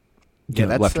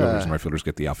left fielders and right fielders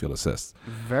get the outfield assists.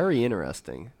 Very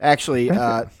interesting. Actually,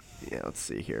 let's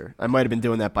see here. I might have been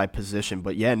doing that by position,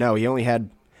 but he had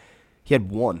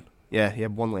 1. Yeah, he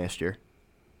had 1 last year.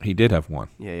 He did have 1.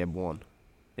 Yeah, he had 1.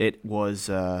 It was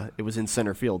in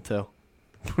center field too.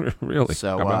 Really?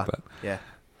 So how about that? Yeah.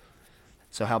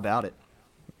 So how about it?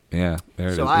 Yeah, there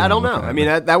it is. So I don't know. I mean,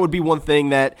 that would be one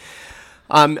thing that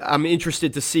I'm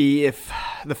interested to see if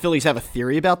the Phillies have a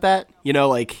theory about that.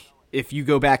 Like if you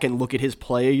go back and look at his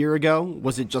play a year ago,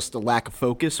 was it just a lack of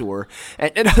focus?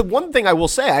 And one thing I will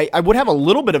say I would have a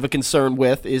little bit of a concern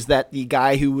with is that the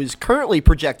guy who is currently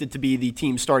projected to be the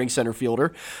team's starting center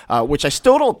fielder, which I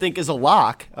still don't think is a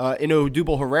lock, in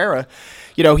Odubel Herrera,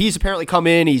 he's apparently come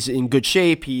in. He's in good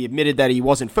shape. He admitted that he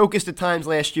wasn't focused at times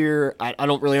last year. I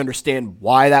don't really understand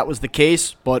why that was the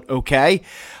case, but okay.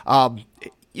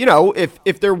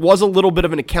 If there was a little bit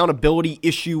of an accountability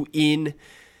issue in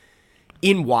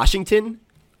Washington,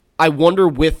 I wonder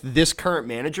with this current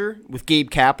manager, with Gabe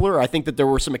Kapler, I think that there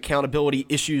were some accountability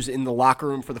issues in the locker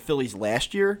room for the Phillies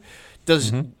last year.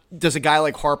 Does a guy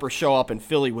like Harper show up in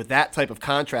Philly with that type of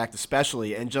contract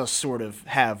especially and just sort of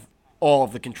have all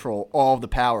of the control, all of the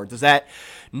power? Does that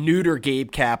neuter Gabe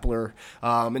Kapler?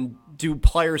 And do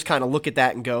players kind of look at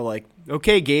that and go like,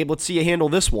 okay, Gabe, let's see you handle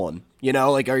this one?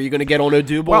 Are you going to get on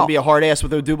Odubel and be a hard ass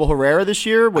with Odubel Herrera this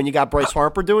year when you got Bryce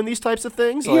Harper doing these types of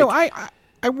things?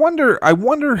 I wonder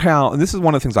how, and this is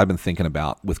one of the things I've been thinking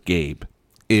about with Gabe,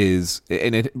 is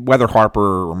whether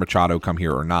Harper or Machado come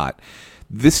here or not,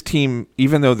 this team,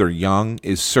 even though they're young,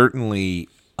 is certainly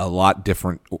a lot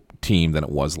different team than it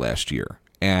was last year.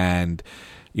 And,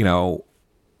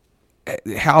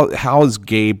 how is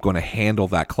Gabe going to handle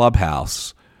that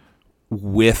clubhouse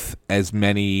with as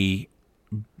many,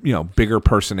 bigger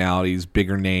personalities,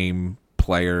 bigger name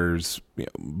players,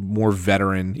 more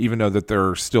veteran, even though that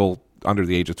they're still under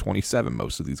the age of 27,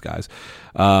 most of these guys.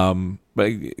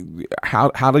 But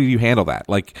how do you handle that?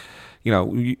 Like,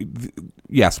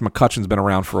 yes, McCutchen's been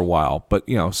around for a while, but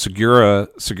Segura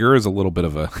is a little bit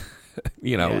of a,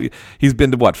 he's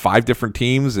been to 5 different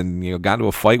teams and got into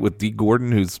a fight with Dee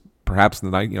Gordon, who's perhaps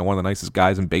one of the nicest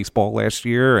guys in baseball last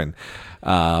year, and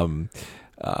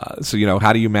so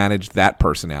how do you manage that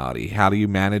personality? How do you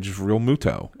manage Real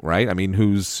Muto, right? I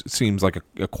mean, seems like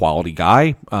a quality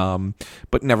guy,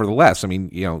 but nevertheless, I mean,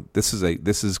 this is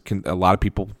a lot of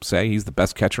people say he's the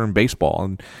best catcher in baseball,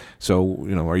 and so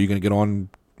are you going to get on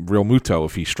Real Muto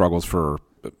if he struggles for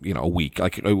a week,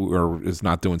 or is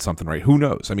not doing something right. Who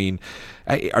knows? I mean,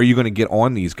 are you going to get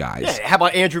on these guys? Yeah, how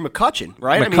about Andrew McCutchen,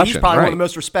 right? I mean, he's probably one of the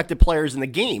most respected players in the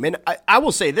game. And I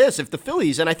will say this, if the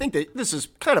Phillies, and I think that this is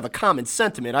kind of a common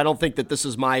sentiment, I don't think that this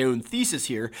is my own thesis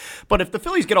here, but if the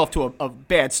Phillies get off to a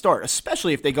bad start,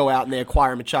 especially if they go out and they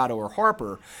acquire Machado or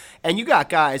Harper, and you got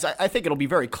guys, I think it'll be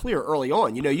very clear early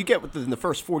on. You get within the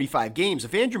first 45 games,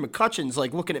 if Andrew McCutchen's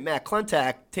like looking at Matt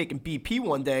Klentak taking BP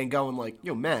one day and going like,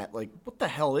 yo, Matt, like, what the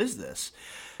hell is this?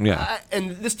 Yeah.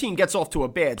 And this team gets off to a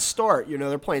bad start.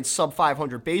 They're playing sub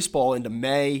 500 baseball into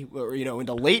May, or,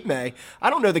 into late May.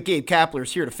 I don't know that Gabe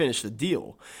Kapler's here to finish the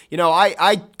deal.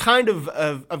 I kind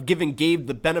of given Gabe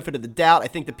the benefit of the doubt. I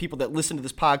think the people that listen to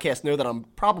this podcast know that I'm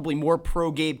probably more pro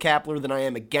Gabe Kapler than I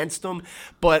am against him.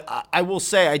 But I will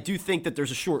say I do think that there's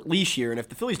a short leash here. And if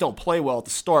the Phillies don't play well at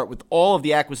the start with all of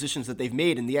the acquisitions that they've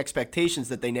made and the expectations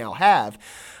that they now have,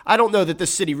 I don't know that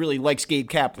this city really likes Gabe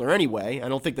Kapler anyway. I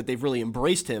don't think that they've really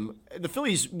embraced him. The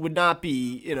Phillies would not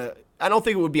be I don't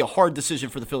think it would be a hard decision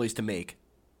for the Phillies to make,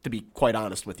 to be quite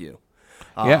honest with you.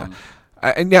 I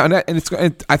think it's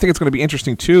going to be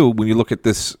interesting too when you look at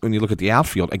this. When you look at the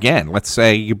outfield again, let's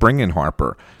say you bring in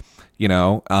Harper,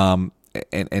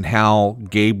 and how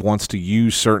Gabe wants to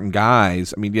use certain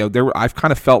guys. I mean, I've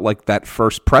kind of felt like that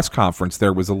first press conference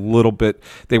there was a little bit,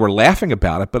 they were laughing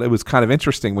about it, but it was kind of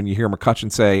interesting when you hear McCutchen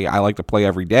say, I like to play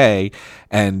every day,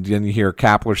 and then you hear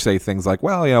Kapler say things like,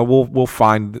 well, we'll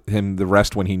find him the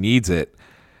rest when he needs it.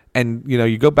 And,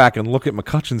 you go back and look at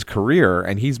McCutchen's career,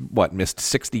 and he's, missed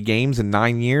 60 games in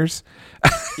 9 years?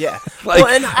 Yeah.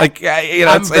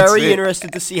 I'm very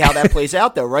interested to see how that plays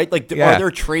out, though, right? Are there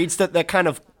trades that kind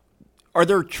of, are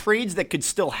there trades that could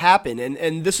still happen?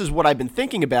 And this is what I've been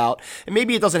thinking about. And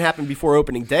maybe it doesn't happen before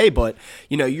opening day, but,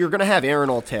 you're going to have Aaron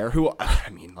Altair, who,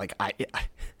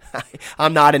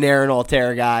 I'm not an Aaron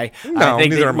Altair guy. No, I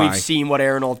think neither that am we've I. seen what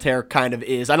Aaron Altair kind of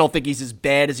is. I don't think he's as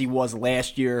bad as he was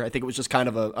last year. I think it was just kind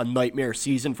of a nightmare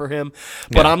season for him.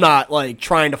 But I'm not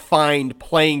trying to find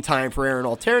playing time for Aaron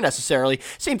Altair necessarily.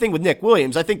 Same thing with Nick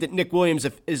Williams. I think that Nick Williams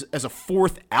is as a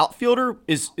fourth outfielder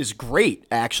is great,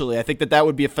 actually. I think that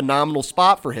would be a phenomenal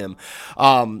spot for him.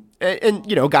 And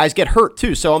guys get hurt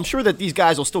too. So I'm sure that these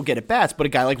guys will still get at bats, but a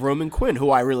guy like Roman Quinn, who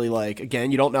I really like,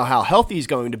 again, you don't know how healthy he's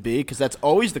going to be because that's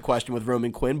always the question with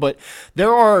Roman Quinn, but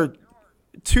there are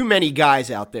too many guys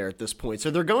out there at this point.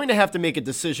 So they're going to have to make a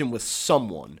decision with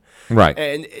someone. Right.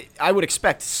 And I would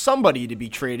expect somebody to be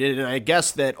traded, and I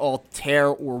guess that Altair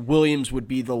or Williams would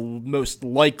be the most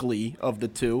likely of the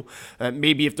two.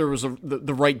 Maybe if there was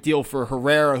the right deal for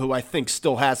Herrera, who I think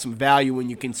still has some value when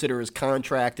you consider his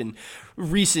contract and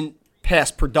recent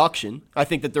past production, I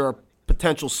think that there are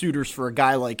potential suitors for a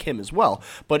guy like him as well.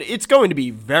 But it's going to be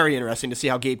very interesting to see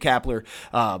how Gabe Kapler,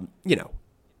 I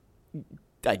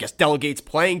guess, delegates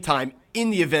playing time in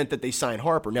the event that they sign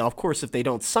Harper. Now, of course, if they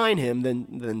don't sign him, then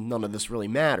none of this really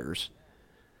matters.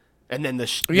 And then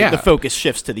the focus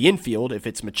shifts to the infield. If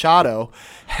it's Machado,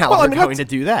 how they're going to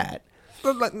do that.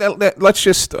 Let's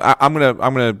just. I'm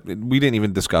gonna. We didn't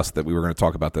even discuss that we were going to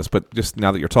talk about this, but just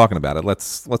now that you're talking about it,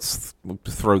 let's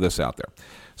throw this out there.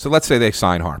 So let's say they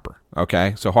sign Harper.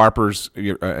 Okay, so Harper's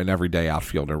an everyday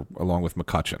outfielder along with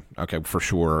McCutchen. Okay, for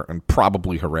sure, and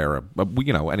probably Herrera. But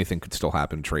anything could still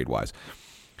happen trade wise.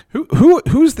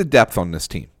 Who's the depth on this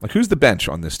team? Like, who's the bench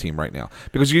on this team right now?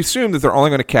 Because you assume that they're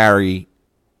only going to carry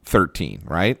 13,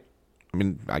 right? I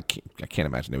mean, I can't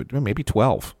imagine they would. Maybe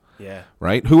 12. Yeah.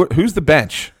 Right. Who's the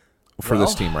bench for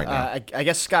this team right now? I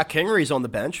guess Scott Kingery's on the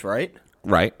bench, right?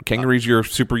 Right. Kingery's your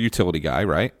super utility guy,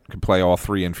 right? Can play all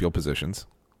three infield positions.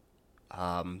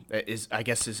 Is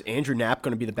Andrew Knapp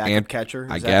going to be the backup catcher?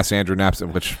 I guess Andrew Knapp's,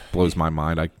 which blows my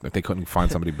mind. They couldn't find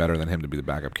somebody better than him to be the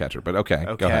backup catcher. But okay.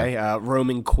 Go ahead.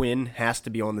 Roman Quinn has to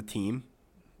be on the team.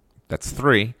 That's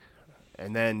 3.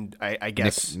 And then I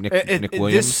guess Nick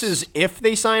Williams. This is if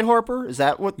they sign Harper. Is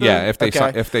that what?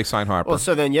 If they sign Harper. Well,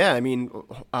 so then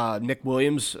Nick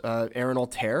Williams, Aaron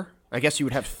Altair. I guess you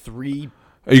would have 3.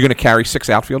 Are you going to carry 6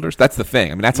 outfielders? That's the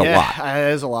thing. I mean, that's a lot.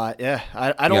 That is a lot. Yeah,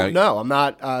 I don't know. I'm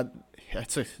not.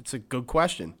 It's a good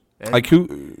question. And like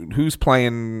who's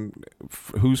playing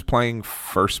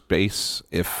first base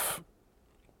if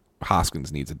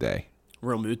Hoskins needs a day?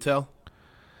 Real Muto.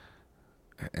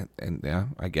 And yeah,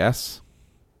 I guess.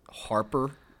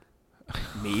 Harper,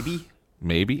 maybe,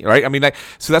 right? I mean,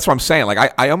 so that's what I'm saying.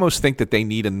 Like, I almost think that they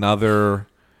need another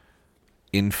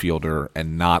infielder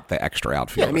and not the extra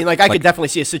outfielder. Yeah, I mean, I could definitely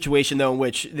see a situation though in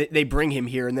which they bring him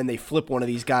here and then they flip one of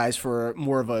these guys for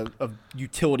more of a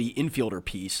utility infielder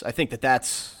piece. I think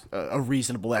that's a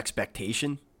reasonable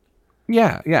expectation.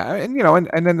 Yeah, and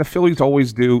and then the Phillies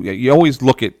always do. You always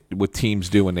look at what teams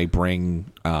do when they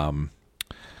bring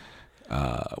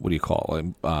what do you call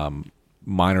it?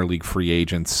 Minor league free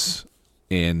agents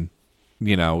in,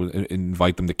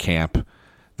 invite them to camp.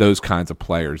 Those kinds of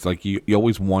players. Like you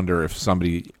always wonder if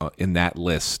somebody in that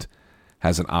list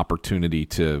has an opportunity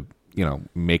to,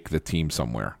 make the team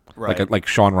somewhere. Right. Like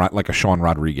Sean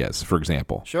Rodriguez, for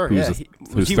example. Sure. Who's He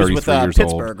 33 was with years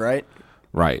Pittsburgh, old. right?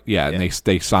 Right. Yeah. And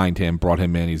they signed him, brought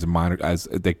him in. He's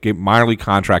they gave minor league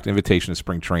contract, invitation to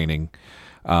spring training.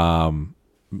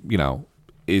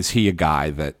 Is he a guy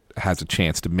that has a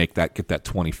chance to get that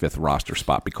 25th roster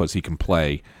spot because he can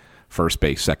play first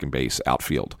base, second base,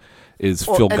 outfield? Is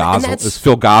Phil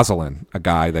Gosselin a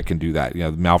guy that can do that?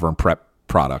 The Malvern Prep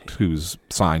product who's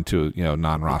signed to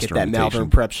non-roster Get that invitation. Malvern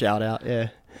Prep shout out. Yeah.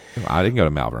 I didn't go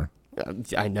to Malvern.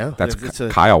 I know. That's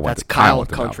Kyle went. That's to Kyle went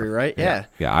to country, Malvern. right? Yeah.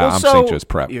 I'm St. Joe's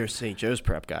Prep. You're a St. Joe's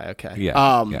Prep guy. Okay.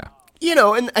 Yeah. Yeah.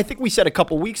 And I think we said a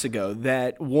couple weeks ago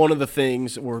that one of the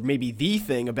things, or maybe the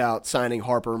thing about signing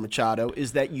Harper and Machado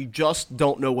is that you just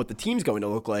don't know what the team's going to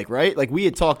look like, right? Like we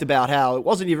had talked about how it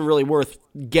wasn't even really worth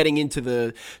getting into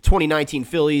the 2019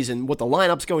 Phillies and what the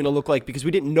lineup's going to look like because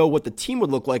we didn't know what the team would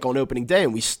look like on opening day,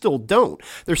 and we still don't.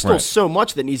 There's still so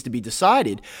much that needs to be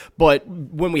decided. But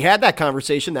when we had that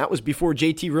conversation, that was before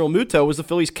JT Realmuto was the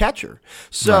Phillies catcher.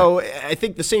 So I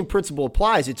think the same principle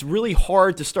applies. It's really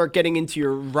hard to start getting into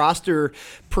your roster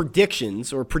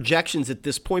predictions or projections at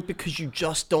this point because you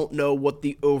just don't know what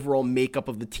the overall makeup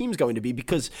of the team's going to be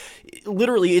because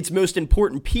literally its most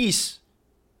important piece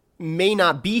may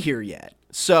not be here yet.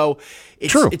 So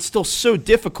it's still so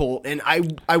difficult, and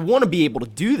I want to be able to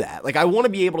do that. Like I want to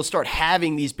be able to start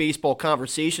having these baseball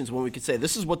conversations when we could say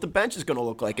this is what the bench is going to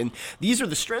look like, and these are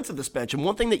the strengths of this bench. And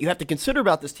one thing that you have to consider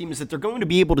about this team is that they're going to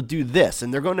be able to do this,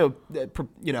 and they're going to,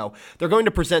 they're going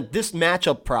to present this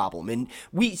matchup problem, and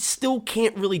we still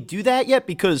can't really do that yet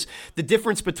because the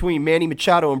difference between Manny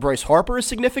Machado and Bryce Harper is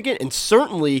significant, and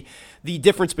certainly the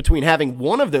difference between having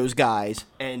one of those guys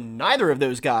and neither of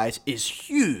those guys is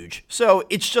huge. So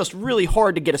it's just really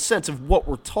hard to get a sense of what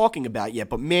we're talking about yet,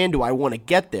 but man, do I want to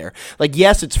get there. Like,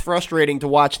 yes, it's frustrating to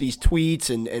watch these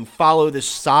tweets and follow this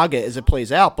saga as it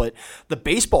plays out, but the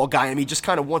baseball guy in me just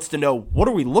kind of wants to know, what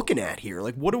are we looking at here?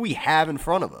 Like, what do we have in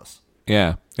front of us?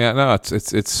 Yeah. No,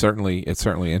 it's certainly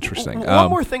interesting. One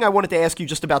more thing I wanted to ask you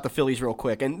just about the Phillies real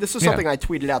quick, and this is something I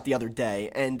tweeted out the other day,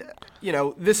 and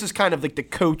this is kind of like the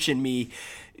coach in me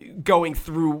going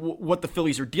through what the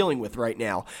Phillies are dealing with right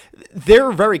now.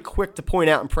 They're very quick to point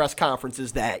out in press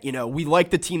conferences that, we like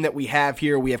the team that we have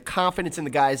here, we have confidence in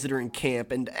the guys that are in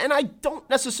camp, and I don't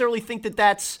necessarily think that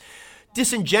that's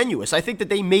disingenuous. I think that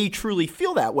they may truly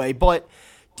feel that way, but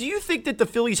do you think that the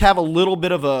Phillies have a little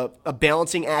bit of a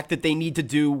balancing act that they need to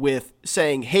do with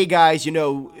saying, hey, guys,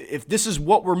 if this is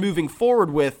what we're moving forward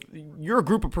with, you're a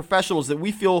group of professionals that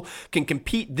we feel can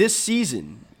compete this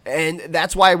season, and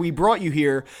that's why we brought you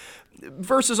here,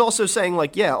 versus also saying,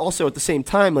 also at the same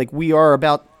time,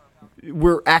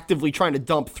 we're actively trying to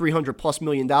dump $300+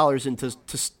 million into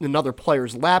another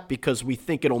player's lap because we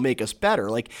think it'll make us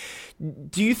better. Like,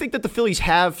 do you think that the Phillies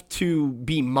have to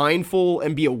be mindful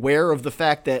and be aware of the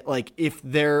fact that, if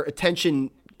their attention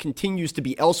continues to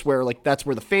be elsewhere, that's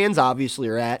where the fans obviously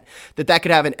are at, that could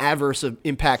have an adverse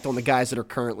impact on the guys that are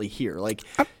currently here?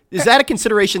 Is that a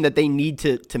consideration that they need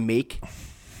to make?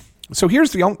 So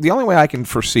here's the only way I can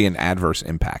foresee an adverse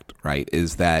impact, right,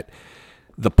 is that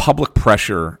the public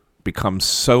pressure becomes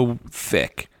so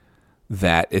thick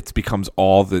that it becomes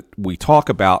all that we talk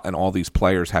about and all these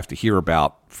players have to hear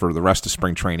about for the rest of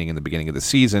spring training and the beginning of the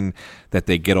season, that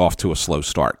they get off to a slow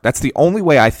start. That's the only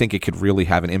way I think it could really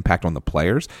have an impact on the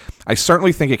players. I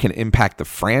certainly think it can impact the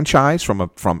franchise from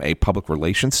a public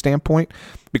relations standpoint,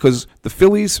 because the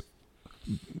Phillies,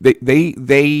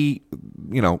 they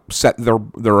set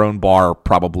their own bar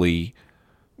probably.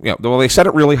 They set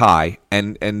it really high,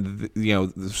 and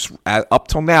up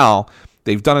till now,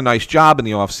 they've done a nice job in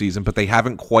the offseason, but they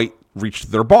haven't quite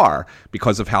reached their bar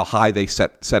because of how high they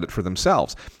set it for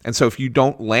themselves. And so if you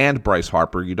don't land Bryce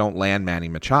Harper, you don't land Manny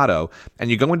Machado,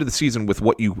 and you go into the season with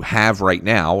what you have right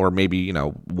now, or maybe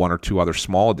one or two other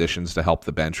small additions to help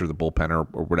the bench or the bullpen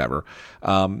or whatever,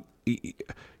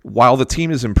 while the team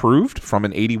is improved from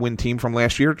an 80-win team from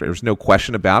last year, there's no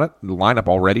question about it, the lineup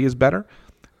already is better.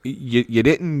 You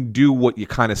didn't do what you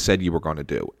kind of said you were going to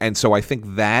do. And so I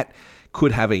think that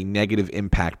could have a negative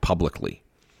impact publicly.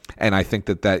 And I think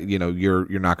that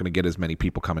you're not going to get as many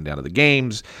people coming down to the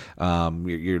games.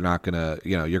 You're not going to,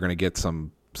 you're going to get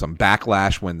some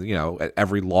backlash when,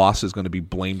 every loss is going to be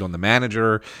blamed on the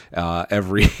manager.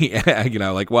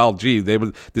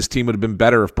 This team would have been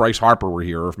better if Bryce Harper were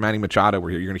here or if Manny Machado were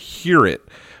here. You're going to hear it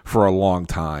for a long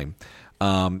time.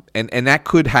 And that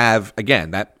could have,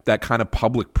 again, that kind of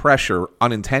public pressure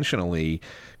unintentionally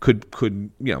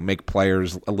could make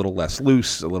players a little less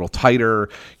loose, a little tighter,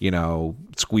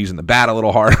 squeezing the bat a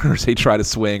little harder as they try to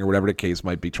swing or whatever the case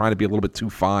might be, trying to be a little bit too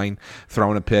fine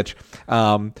throwing a pitch.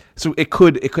 So it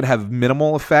could have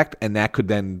minimal effect, and that could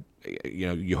then,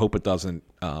 you hope it doesn't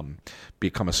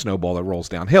become a snowball that rolls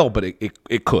downhill, but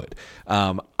it could.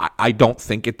 I don't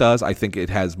think it does. I think it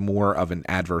has more of an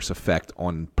adverse effect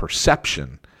on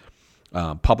perception,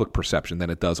 public perception,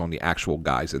 than it does on the actual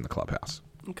guys in the clubhouse.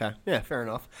 Okay. Yeah, fair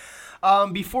enough.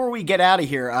 Before we get out of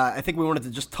here, I think we wanted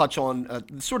to just touch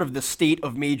on sort of the state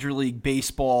of Major League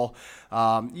Baseball.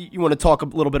 You want to talk a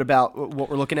little bit about what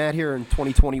we're looking at here in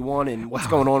 2021 and what's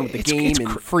going on with the game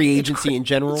and free agency in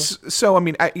general? So, I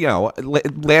mean,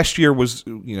 last year was,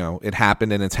 it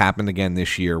happened, and it's happened again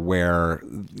this year, where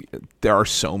there are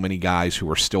so many guys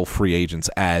who are still free agents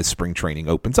as spring training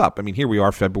opens up. I mean, here we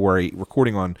are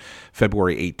recording on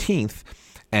February 18th,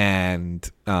 and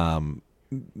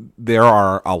there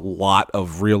are a lot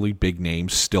of really big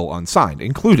names still unsigned,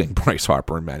 including Bryce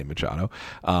Harper and Manny Machado,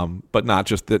 but not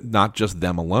just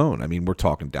them alone. I mean, we're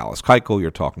talking Dallas Keuchel,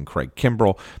 you're talking Craig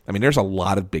Kimbrell. I mean, there's a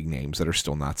lot of big names that are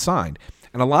still not signed,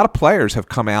 and a lot of players have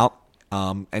come out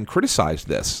and criticized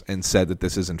this and said that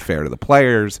this isn't fair to the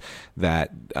players,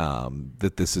 that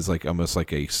this is almost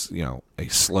like a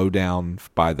slowdown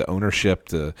by the ownership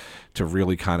to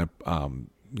really kind of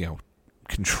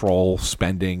control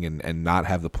spending and not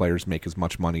have the players make as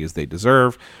much money as they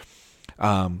deserve.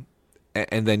 And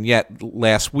then yet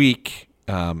last week,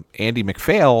 Andy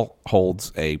MacPhail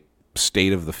holds a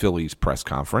State of the Phillies press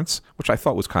conference, which I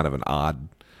thought was kind of an odd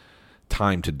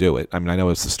time to do it. I mean, I know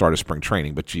it's the start of spring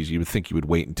training, but geez, you would think you would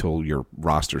wait until your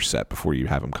roster's set before you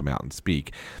have him come out and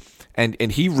speak. And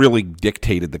he really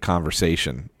dictated the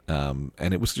conversation.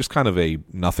 And it was just kind of a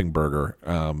nothing burger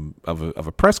of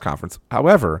a press conference.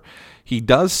 However, he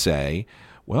does say,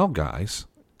 well, guys,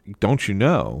 don't you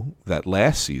know that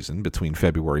last season, between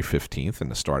February 15th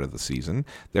and the start of the season,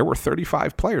 there were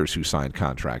 35 players who signed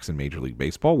contracts in Major League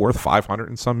Baseball worth $500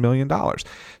 and some million.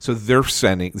 So there's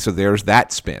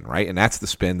that spin, right? And that's the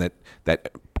spin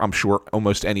that I'm sure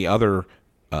almost any other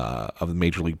of the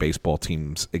Major League Baseball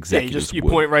team's executives you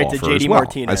point right to JD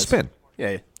Martinez. A spin.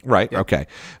 Yeah. Right. Yeah. Okay.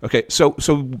 So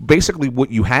basically,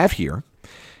 what you have here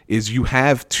is you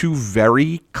have two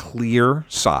very clear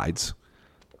sides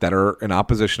that are in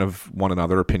opposition of one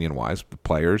another, opinion-wise, the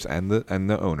players and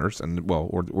the owners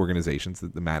or organizations,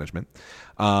 the management,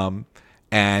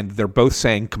 and they're both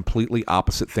saying completely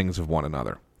opposite things of one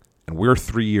another. And we're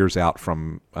 3 years out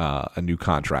from a new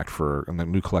contract for a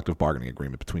new collective bargaining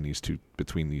agreement between these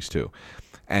two.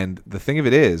 And the thing of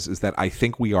it is that I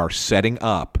think we are setting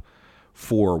up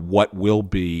for what will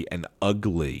be an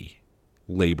ugly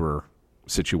labor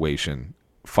situation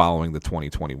following the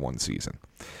 2021 season.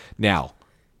 Now,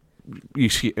 you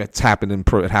see, it happens in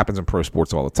pro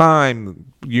sports all the time.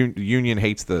 The union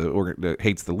hates the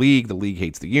league. The league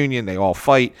hates the union. They all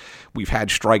fight. We've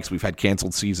had strikes. We've had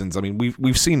canceled seasons. I mean,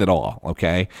 we've seen it all.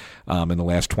 Okay, in the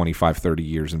last 25, 30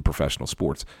 years in professional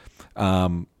sports.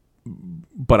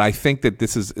 But I think that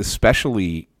this is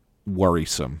especially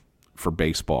worrisome for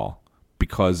baseball,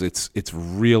 because it's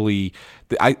really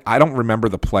I don't remember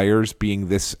the players being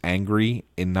this angry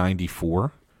in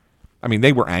 '94. I mean,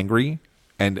 they were angry,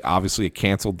 and obviously it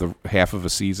canceled the half of a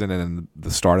season and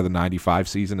the start of the '95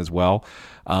 season as well.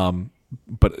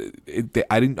 But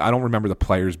I don't remember the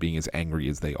players being as angry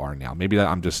as they are now. Maybe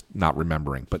I'm just not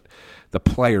remembering, but the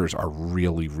players are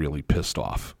really, really pissed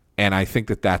off, and I think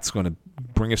that's going to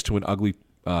bring us to an ugly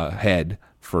head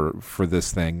for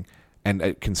this thing. And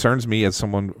it concerns me as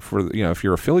someone if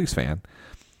you're a Phillies fan,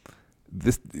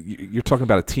 you're talking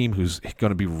about a team who's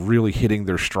going to be really hitting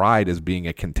their stride as being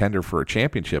a contender for a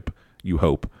championship, you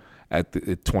hope, at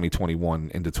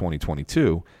 2021 into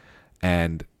 2022.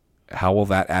 And how will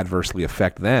that adversely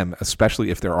affect them, especially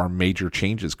if there are major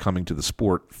changes coming to the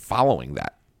sport following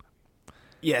that?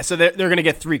 Yeah, so they're going to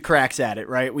get three cracks at it,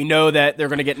 right? We know that they're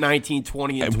going to get 19,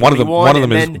 20, and 21.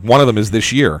 One of them is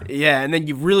this year. Yeah, and then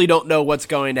you really don't know what's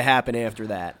going to happen after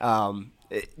that.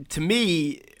 To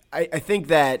me, I think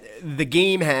that the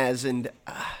game has, and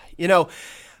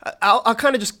I'll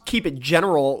kind of just keep it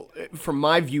general from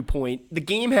my viewpoint. The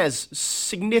game has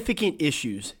significant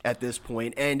issues at this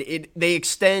point, and they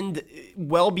extend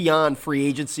well beyond free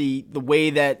agency. The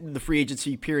way that the free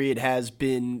agency period has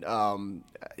been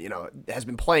has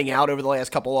been playing out over the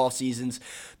last couple off seasons.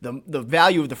 The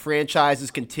value of the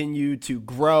franchises continue to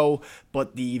grow,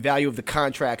 but the value of the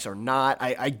contracts are not.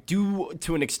 I do,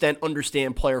 to an extent,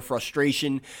 understand player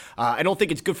frustration. I don't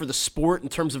think it's good for the sport in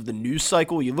terms of the news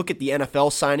cycle. You look at the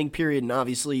NFL signing period, and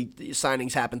obviously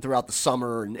signings happen throughout the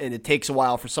summer, and it takes a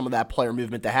while for some of that player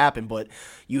movement to happen. But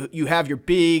you have your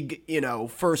big,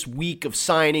 first week of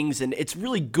signings, and it's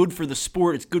really good for the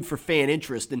sport. It's good for fan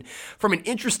interest. And from an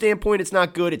interest standpoint, it's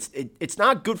not good. It's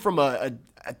not good from a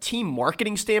team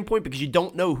marketing standpoint because you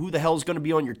don't know who the hell is going to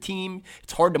be on your team.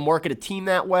 It's hard to market a team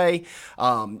that way.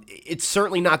 It's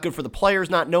certainly not good for the players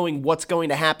not knowing what's going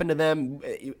to happen to them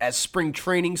as spring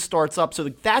training starts up. So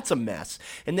that's a mess.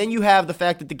 And then you have the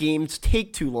fact that the games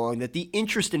take too long, that the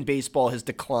interest in baseball has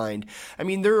declined. I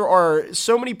mean, there are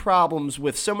so many problems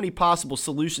with so many possible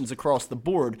solutions across the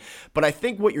board. But I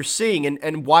think what you're seeing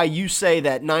and why you say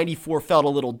that 94 felt a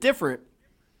little different,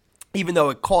 even though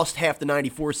it cost half the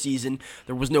 94 season,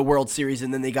 there was no World Series,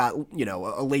 and then they got,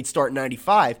 a late start in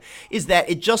 95, is that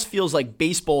it just feels like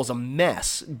baseball is a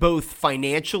mess, both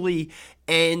financially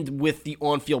and with the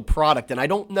on-field product. And I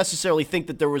don't necessarily think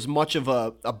that there was much of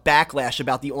a backlash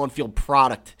about the on-field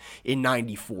product in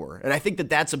 94. And I think that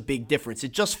that's a big difference.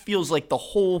 It just feels like the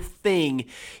whole thing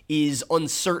is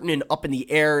uncertain and up in the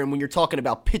air. And when you're talking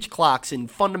about pitch clocks and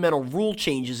fundamental rule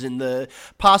changes and the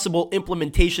possible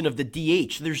implementation of the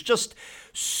DH, there's just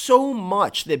so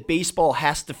much that baseball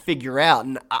has to figure out.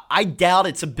 And I doubt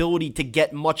its ability to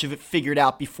get much of it figured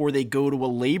out before they go to a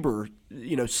labor,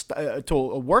 to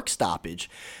a work stoppage.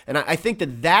 And I think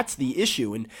that that's the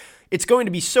issue. And it's going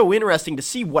to be so interesting to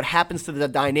see what happens to the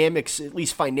dynamics, at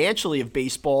least financially, of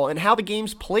baseball and how the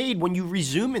game's played when you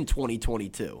resume in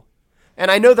 2022. And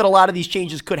I know that a lot of these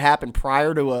changes could happen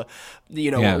prior to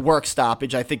a work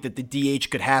stoppage. I think that the DH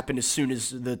could happen as soon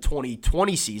as the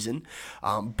 2020 season.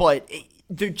 But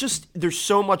there's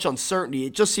so much uncertainty.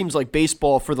 It just seems like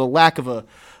baseball, for the lack of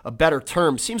a better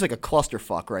term, seems like a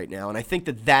clusterfuck right now. And I think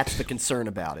that that's the concern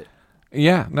about it.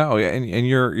 Yeah, no, and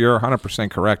you're 100%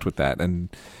 correct with that. And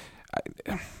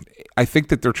I think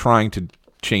that they're trying to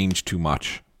change too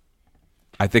much.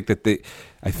 I think that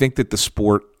the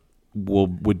sport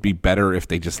would be better if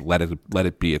they just let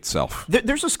it be itself.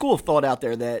 There's a school of thought out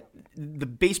there that the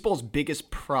baseball's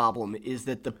biggest problem is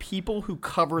that the people who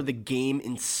cover the game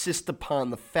insist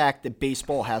upon the fact that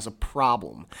baseball has a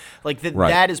problem. Like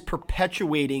that is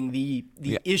perpetuating the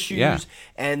issues,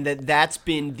 and that's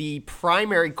been the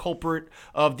primary culprit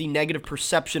of the negative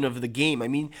perception of the game. I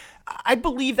mean, I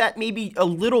believe that maybe a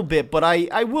little bit, but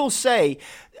I will say,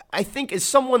 I think as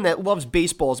someone that loves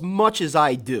baseball as much as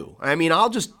I do, I mean, I'll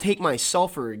just take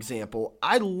myself for example.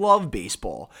 I love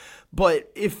baseball.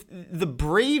 But if the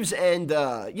Braves and,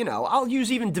 I'll use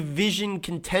even division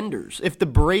contenders. If the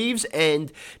Braves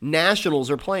and Nationals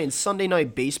are playing Sunday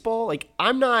Night Baseball,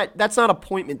 that's not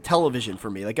appointment television for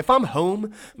me. Like, if I'm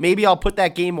home, maybe I'll put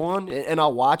that game on and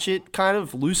I'll watch it kind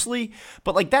of loosely.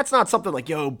 But, that's not something like,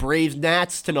 Braves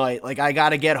Nats tonight. Like, I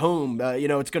got to get home.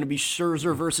 It's going to be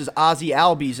Scherzer versus Ozzie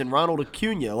Albies and Ronald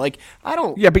Acuna. Like, I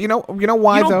don't. Yeah, but you know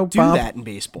why, you don't though, do Bob? that in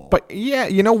baseball. But, yeah,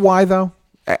 you know why, though?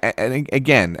 And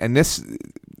again, and this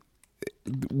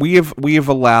we have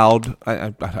allowed.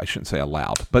 I shouldn't say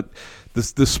allowed, but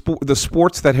the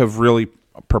sports that have really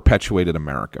perpetuated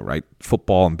America, right?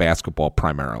 Football and basketball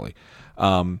primarily.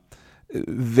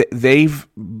 They've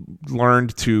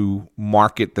learned to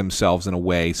market themselves in a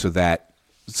way so that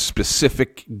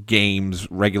specific games,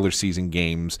 regular season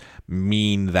games,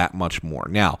 mean that much more.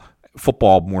 Now,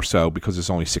 football more so because there's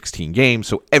only 16 games,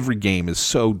 so every game is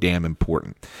so damn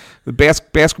important. The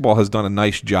basketball has done a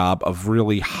nice job of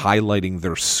really highlighting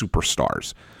their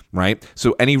superstars, right?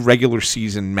 So any regular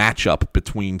season matchup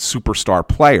between superstar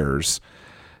players,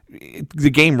 the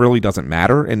game really doesn't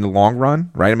matter in the long run,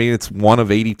 right? I mean, it's one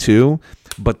of 82,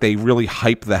 but they really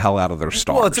hype the hell out of their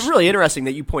stars. Well, it's really interesting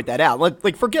that you point that out.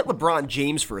 Like forget LeBron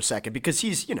James for a second, because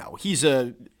he's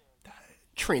a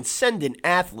transcendent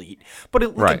athlete, but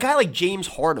a guy like James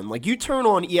Harden, like you turn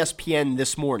on ESPN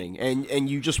this morning and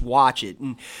you just watch it,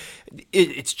 and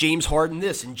it's James Harden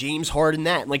this and James Harden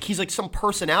that, and like he's like some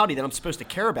personality that I'm supposed to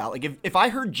care about. Like if I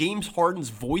heard James Harden's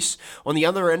voice on the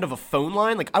other end of a phone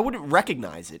line, like I wouldn't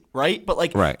recognize it, right? But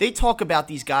like they talk about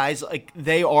these guys like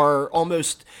they are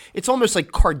it's almost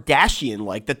like Kardashian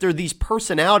like, that they're these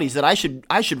personalities that I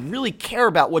should really care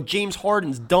about what James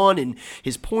Harden's done and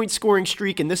his point scoring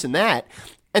streak and this and that.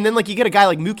 And then, like, you get a guy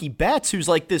like Mookie Betts who's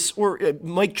like this, or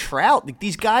Mike Trout, like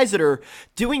these guys that are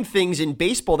doing things in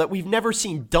baseball that we've never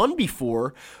seen done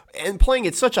before and playing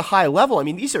at such a high level. I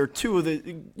mean, these are two of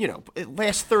the,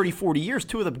 last 30, 40 years,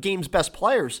 two of the game's best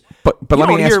players. But let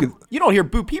me ask you. You don't hear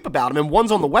boo peep about them. And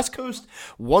one's on the West Coast,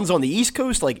 one's on the East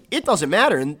Coast. Like, it doesn't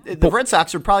matter. And the Red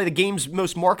Sox are probably the game's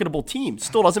most marketable team. It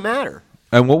still doesn't matter.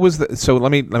 And what was the? So let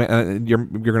me. You're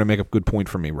going to make a good point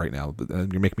for me right now.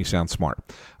 You're making me sound smart,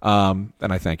 and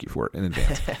I thank you for it in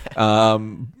advance.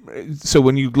 So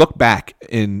when you look back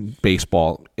in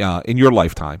baseball in your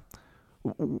lifetime,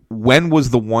 when was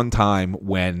the one time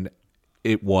when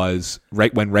it was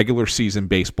when regular season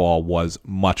baseball was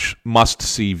much must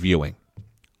see viewing?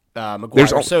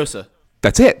 McGuire, Sosa.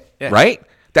 That's it, right?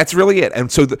 That's really it. And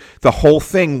so the whole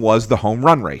thing was the home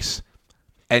run race.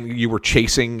 And you were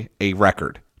chasing a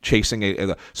record,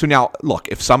 So now, look,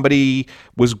 if somebody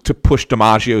was to push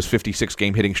DiMaggio's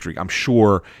 56-game hitting streak, I'm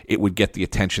sure it would get the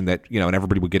attention that, and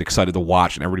everybody would get excited to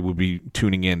watch and everybody would be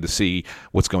tuning in to see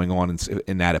what's going on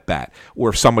in that at bat. Or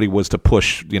if somebody was to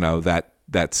push,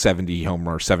 that 70 home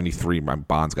run, 73,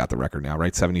 Bonds got the record now,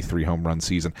 right? 73 home run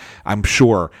season. I'm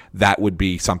sure that would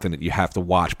be something that you have to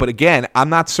watch. But again, I'm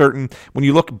not certain. When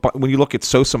you look at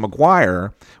Sosa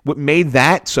McGuire, what made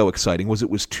that so exciting was it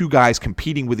was two guys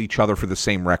competing with each other for the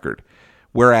same record.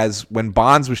 Whereas when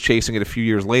Bonds was chasing it a few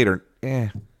years later,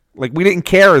 we didn't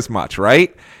care as much,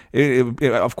 right?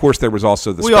 Of course, there was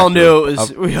also the. We all knew it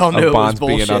was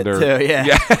bullshit too.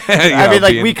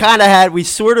 Yeah. We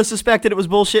sort of suspected it was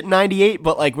bullshit in '98,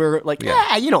 but we're like,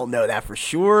 you don't know that for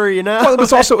sure, Well, it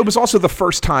was also the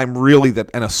first time really that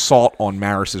an assault on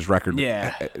Maris's record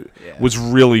was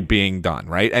really being done,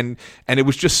 right? And it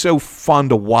was just so fun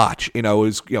to watch.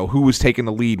 Who was taking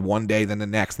the lead one day, then the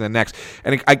next, and the next.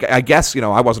 And I guess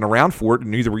I wasn't around for it,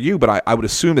 and neither were you, but I would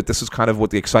assume that this is kind of what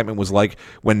the excitement was like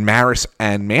when Maris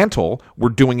and Mantle were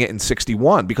doing it in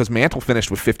 61, because Mantle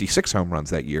finished with 56 home runs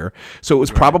that year. So it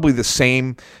was probably the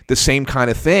same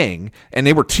kind of thing, and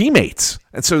they were teammates.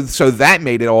 And so that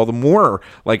made it all the more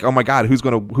like, oh my God, who's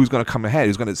gonna come ahead?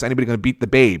 Is anybody gonna beat the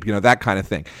Babe? That kind of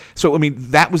thing. So I mean,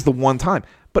 that was the one time.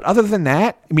 But other than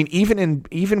that, I mean,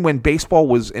 even when baseball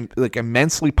was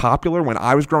immensely popular when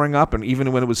I was growing up, and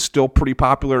even when it was still pretty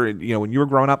popular, when you were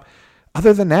growing up,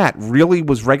 other than that, really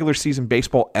was regular season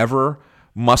baseball ever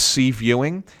must-see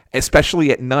viewing,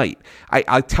 especially at night?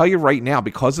 I tell you right now,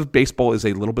 because of baseball is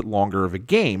a little bit longer of a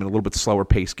game and a little bit slower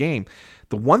paced game,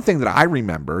 the one thing that I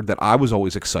remember that I was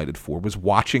always excited for was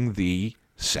watching the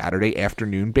Saturday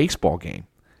afternoon baseball game.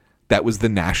 That was the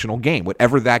national game,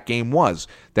 whatever that game was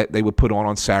that they would put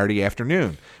on Saturday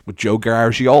afternoon with Joe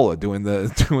Garagiola doing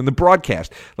the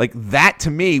broadcast. Like that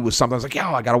to me was something I was like,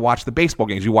 I got to watch the baseball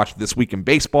games. You watch This Week in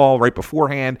Baseball right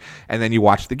beforehand, and then you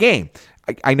watch the game.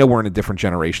 I know we're in a different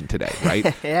generation today,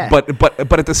 right? Yeah.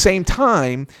 But at the same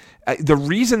time, the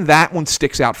reason that one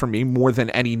sticks out for me more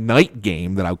than any night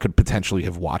game that I could potentially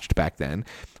have watched back then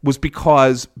was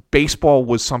because baseball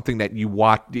was something that you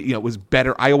watched. It was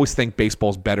better. I always think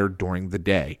baseball's better during the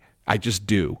day. I just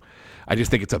do. I just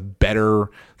think it's a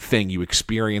better thing. You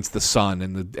experience the sun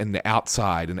and the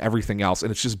outside and everything else,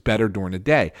 and it's just better during the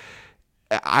day.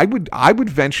 I would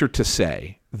venture to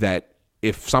say that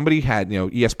if somebody had,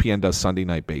 ESPN does Sunday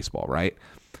Night Baseball, right?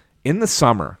 In the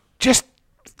summer, just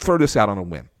throw this out on a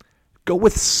whim. Go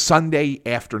with Sunday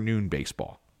afternoon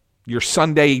baseball. Your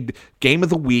Sunday game of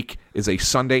the week is a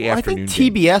Sunday afternoon game. I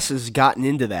think TBS has gotten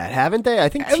into that, haven't they? I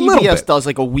think TBS does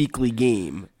a weekly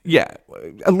game. Yeah,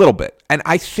 a little bit. And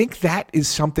I think that is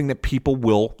something that people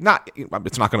will not,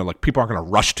 it's not going to people aren't going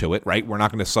to rush to it, right? We're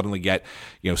not going to suddenly get,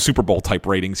 Super Bowl type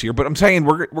ratings here, but I'm saying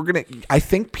we're going to, I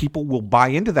think people will buy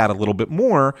into that a little bit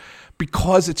more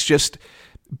because it's just,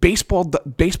 baseball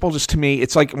just to me,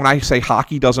 it's like when I say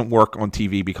hockey doesn't work on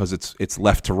TV because it's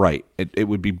left to right. It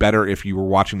would be better if you were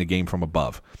watching the game from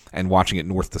above and watching it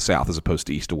north to south as opposed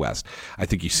to east to west. I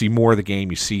think you see more of the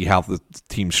game, you see how the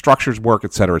team structures work,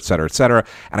 et cetera, et cetera, et cetera,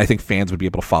 and I think fans would be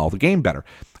able to follow the game better.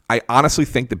 I honestly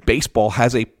think that baseball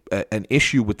has an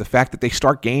issue with the fact that they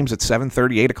start games at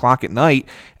 7:30, 8 o'clock at night,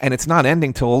 and it's not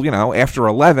ending till, after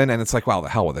 11, and it's like, well, the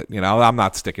hell with it. I'm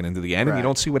not sticking into the end, and you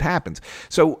don't see what happens.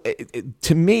 So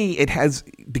to me,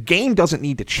 the game doesn't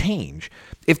need to change.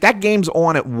 If that game's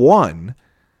on at 1,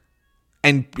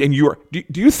 and you're, do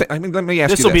you think? I mean, let me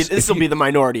ask you this. This will be the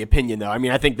minority opinion, though. I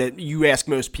mean, I think that you ask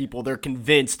most people, they're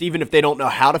convinced, even if they don't know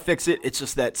how to fix it. It's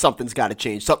just that something's got to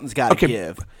change, something's got to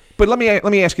give. But let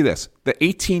me ask you this: the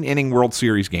 18-inning World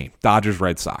Series game, Dodgers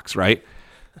Red Sox, right?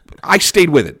 I stayed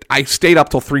with it. I stayed up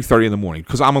till 3:30 in the morning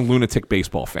because I'm a lunatic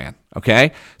baseball fan.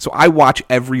 Okay, so I watched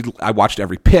every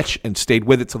pitch and stayed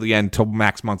with it till the end, till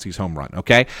Max Muncy's home run.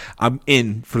 Okay, I'm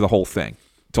in for the whole thing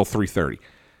till 3:30.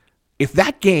 If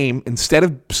that game, instead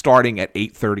of starting at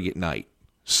 8:30 at night,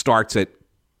 starts at,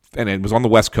 and it was on the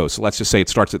West Coast, so let's just say it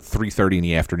starts at 3:30 in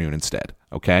the afternoon instead.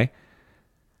 Okay,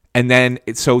 and then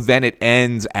it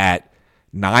ends at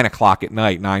 9 o'clock at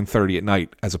night, 9:30 at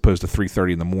night, as opposed to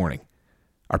 3:30 in the morning.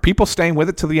 Are people staying with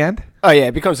it to the end? Oh yeah,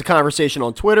 it becomes a conversation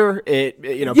on Twitter.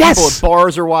 People Yes. at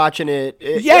bars are watching it.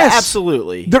 Yes, yeah,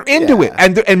 absolutely. They're into it,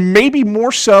 and maybe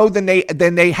more so than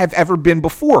they have ever been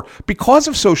before because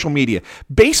of social media.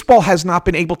 Baseball has not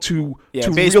been able to.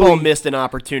 Baseball really missed an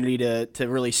opopportunity to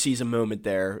really seize a moment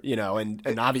there.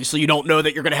 And obviously you don't know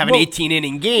that you're going to have an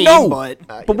 18-inning game. No,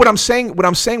 but what I'm saying,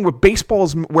 what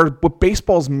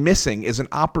baseball's missing is an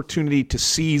opportunity to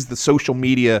seize the social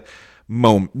media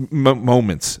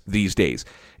moments these days.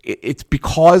 It's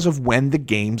because of when the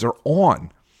games are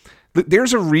on.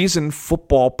 There's a reason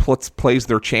football plays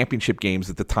their championship games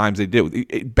at the times they do.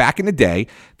 Back in the day,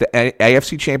 the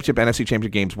AFC Championship, NFC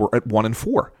Championship games were at 1 and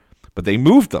 4, but they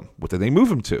moved them. What did they move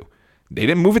them to? They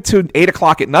didn't move it to 8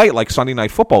 o'clock at night like Sunday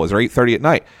Night Football is, or 8:30 at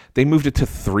night. They moved it to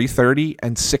 3:30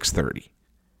 and 6:30.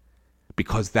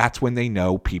 Because that's when they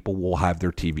know people will have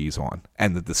their TVs on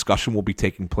and the discussion will be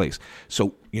taking place.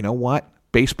 So, you know what?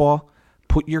 Baseball,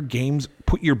 put your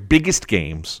biggest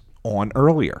games on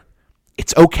earlier.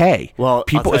 It's okay. Well,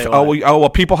 people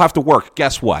people have to work.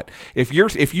 Guess what? If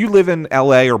you live in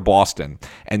LA or Boston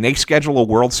and they schedule a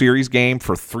World Series game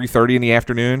for 3:30 in the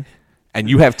afternoon, and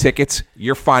you have tickets,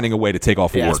 you're finding a way to take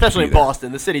off of work. Especially in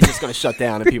Boston. The city's just going to shut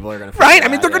down and people are going to right? I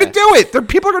mean, they're going to do it.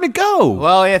 People are going to go.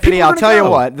 Well, Anthony, I'll tell you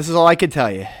what. This is all I can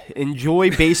tell you. Enjoy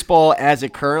baseball as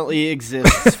it currently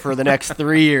exists for the next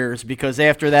 3 years, because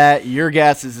after that, your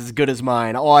guess is as good as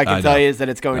mine. All I can tell you is that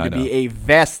it's going to be a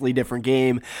vastly different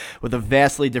game with a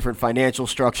vastly different financial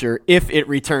structure if it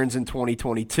returns in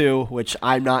 2022, which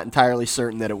I'm not entirely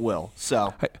certain that it will.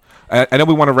 So I know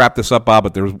we want to wrap this up, Bob,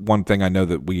 but there's one thing I know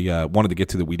that we wanted to get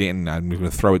to that we didn't. I'm going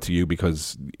to throw it to you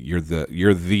because you're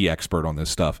the expert on this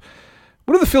stuff.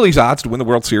 What are the Phillies' odds to win the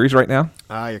World Series right now?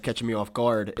 You're catching me off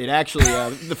guard. It actually,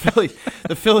 the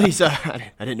Phillies.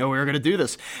 I didn't know we were going to do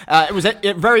this. It was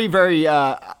very, very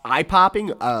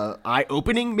eye-popping,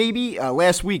 eye-opening. Maybe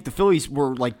last week the Phillies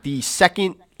were like the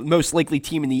second most likely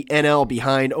team in the NL,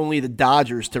 behind only the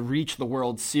Dodgers to reach the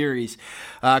World Series.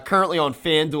 Currently on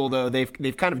FanDuel, though,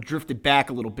 they've kind of drifted back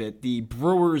a little bit. The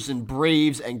Brewers and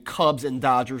Braves and Cubs and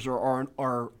Dodgers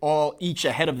are all each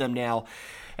ahead of them now.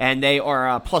 And they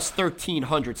are plus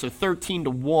 1,300, so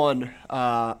 13-1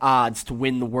 odds to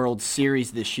win the World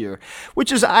Series this year,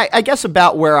 which is, I guess,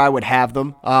 about where I would have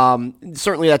them.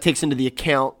 Certainly that takes into the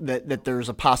account that there's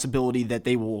a possibility that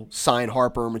they will sign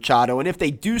Harper or Machado. And if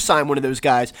they do sign one of those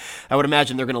guys, I would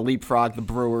imagine they're going to leapfrog the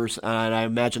Brewers, and I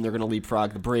imagine they're going to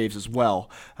leapfrog the Braves as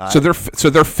well. So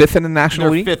they're fifth in the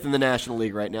National League? They're fifth in the National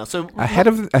League right now. So ahead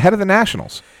of the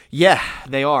Nationals. Yeah,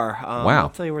 they are. Wow. I'll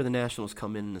tell you where the Nationals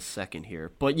come in a second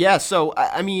here. But yeah, so,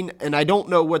 I mean, and I don't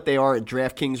know what they are at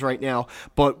DraftKings right now,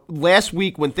 but last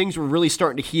week when things were really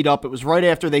starting to heat up, it was right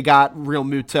after they got Real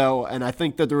Muto, and I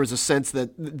think that there was a sense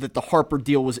that the Harper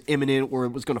deal was imminent or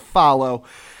it was going to follow.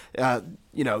 The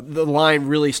line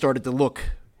really started to look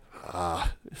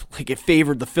like it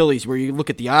favored the Phillies, where you look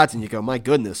at the odds and you go, my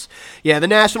goodness. Yeah, the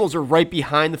Nationals are right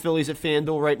behind the Phillies at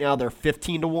FanDuel right now. They're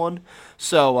 15-1.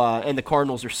 So, and the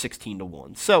Cardinals are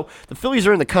 16-1. So the Phillies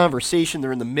are in the conversation.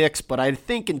 They're in the mix. But I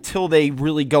think until they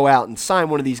really go out and sign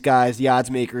one of these guys, the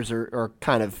odds makers are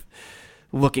kind of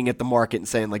looking at the market and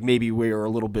saying, like, maybe we are a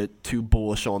little bit too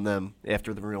bullish on them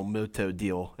after the Real Muto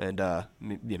deal. And,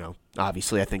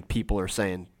 obviously I think people are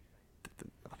saying,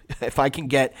 if I can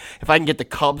get the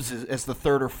Cubs as the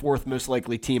third or fourth most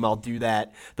likely team, I'll do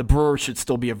that. The Brewers should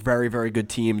still be a very, very good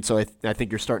team, so I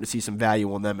think you're starting to see some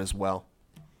value on them as well.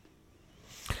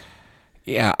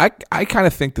 Yeah, I kind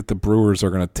of think that the Brewers are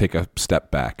going to take a step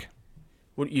back.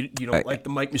 What, you don't like the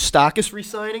Mike Moustakas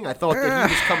re-signing? I thought that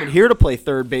he was coming here to play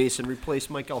third base and replace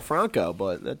Mike Franco,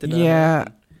 but that did not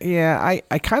happen. Yeah,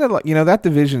 I kind of like, that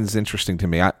division is interesting to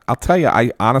me. I'll tell you,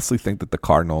 I honestly think that the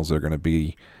Cardinals are going to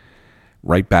be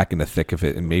right back in the thick of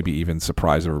it and maybe even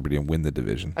surprise everybody and win the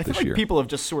division this year. I feel like people have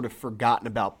just sort of forgotten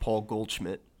about Paul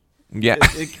Goldschmidt. Yeah,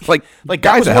 like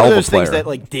guy's a hell of a player. One of those things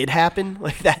that did happen,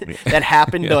 like that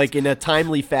happened yes. like in a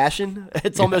timely fashion.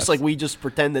 It's almost like we just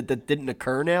pretend that didn't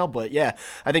occur now. But yeah,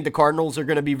 I think the Cardinals are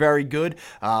going to be very good.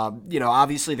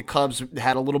 Obviously the Cubs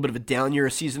had a little bit of a down year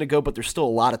a season ago, but there's still a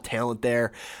lot of talent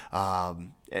there.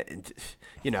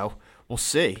 We'll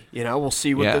see. We'll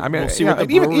see what the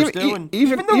Brewers do.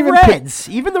 Even the Reds.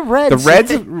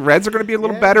 The Reds are going to be a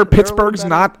little better. Pittsburgh's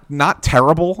not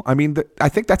terrible. I mean, I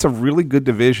think that's a really good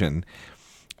division.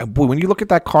 Boy, when you look at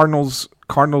that Cardinals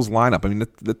lineup, I mean,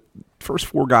 the first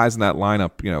four guys in that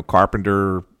lineup,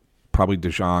 Carpenter, probably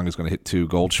DeJong is going to hit 2,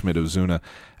 Goldschmidt, Ozuna.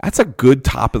 That's a good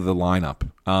top of the lineup.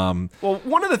 Well,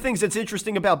 one of the things that's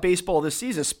interesting about baseball this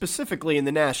season, specifically in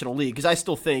the National League, because I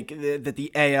still think that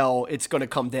the AL, it's going to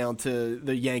come down to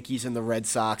the Yankees and the Red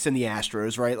Sox and the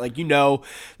Astros, right? Like,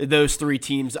 those three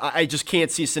teams. I just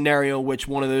can't see a scenario in which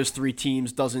one of those three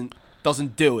teams doesn't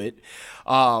do it.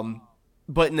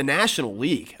 But in the National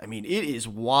League, I mean, it is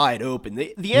wide open.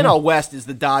 The NL West is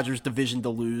the Dodgers' division to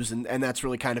lose, and that's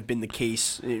really kind of been the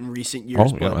case in recent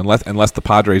years. Unless the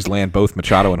Padres land both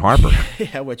Machado and Harper.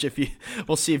 Yeah, which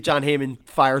we'll see if John Heyman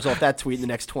fires off that tweet in the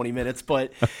next 20 minutes.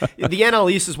 But the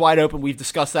NL East is wide open. We've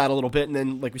discussed that a little bit, and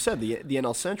then, like we said, the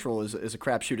NL Central is a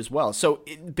crapshoot as well. So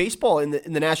baseball in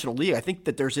the National League, I think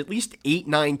that there's at least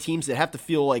 8-9 teams that have to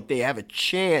feel like they have a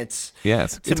chance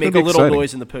to make a little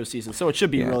noise in the postseason. So it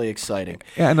should be really exciting.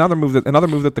 Yeah, another move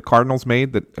that the Cardinals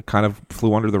made that kind of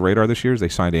flew under the radar this year is they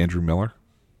signed Andrew Miller.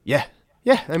 Yeah.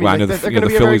 I mean, they're going to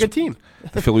be a very good team.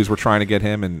 The Phillies were trying to get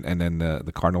him, and then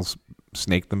the Cardinals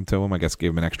snaked them to him. I guess gave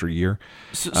him an extra year.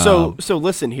 So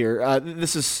listen here.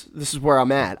 This is where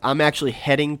I'm at. I'm actually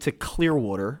heading to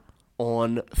Clearwater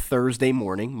on Thursday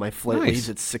morning. My flight leaves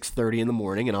at 6:30 in the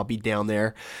morning, and I'll be down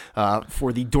there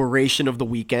for the duration of the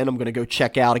weekend. I'm going to go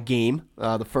check out a game,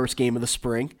 the first game of the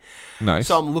spring. Nice.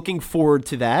 So I'm looking forward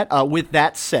to that. With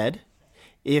that said,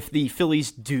 if the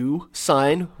Phillies do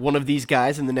sign one of these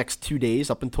guys in the next 2 days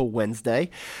up until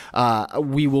Wednesday,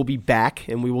 we will be back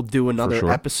and we will do another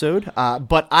episode.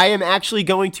 But I am actually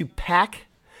going to pack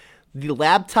the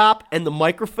laptop and the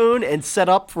microphone and set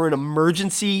up for an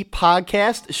emergency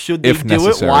podcast should they do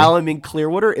it while I'm in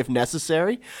Clearwater, if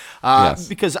necessary.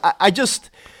 Because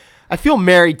I feel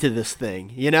married to this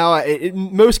thing.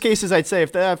 In most cases, I'd say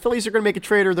if the Phillies are going to make a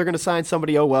trade or they're going to sign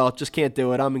somebody, oh, well, just can't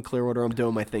do it. I'm in Clearwater. I'm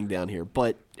doing my thing down here.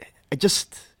 But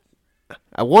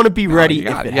I want to be ready if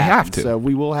it happens. You have to. So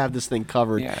we will have this thing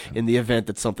covered in the event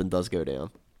that something does go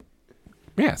down.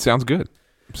 Yeah, sounds good.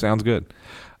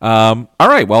 All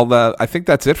right. Well, I think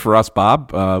that's it for us,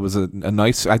 Bob. It was a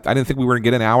nice. I didn't think we were going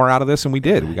to get an hour out of this, and we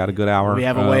did. We got a good hour. We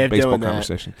have a way of baseball doing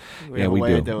conversation. That. We have a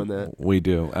way of doing that. We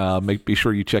do. Be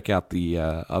sure you check out the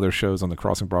other shows on the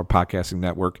Crossing Broad Podcasting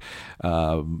Network.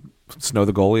 Snow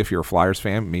the Goalie, if you're a Flyers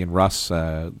fan. Me and Russ,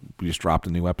 we just dropped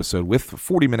a new episode with a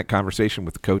 40-minute conversation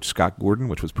with Coach Scott Gordon,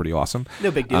 which was pretty awesome.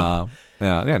 No big deal.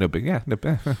 No big. Yeah, no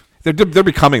big. They're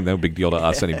becoming no big deal to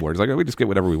us anymore. It's like we just get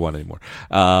whatever we want anymore.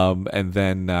 And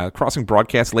then Crossing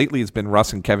Broadcast lately has been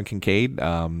Russ and Kevin Kincaid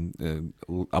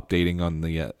updating on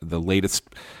the latest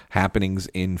happenings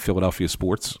in Philadelphia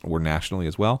sports or nationally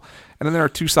as well. And then there are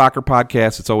 2 soccer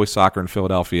podcasts. It's Always Soccer in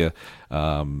Philadelphia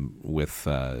with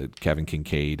Kevin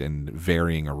Kincaid and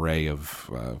varying array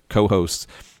of co-hosts.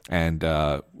 And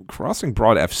Crossing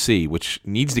Broad FC, which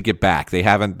needs to get back. They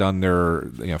haven't done their,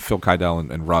 Phil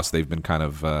Keidel and Russ, they've been kind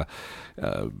of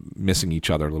missing each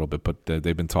other a little bit, but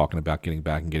they've been talking about getting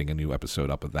back and getting a new episode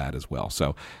up of that as well.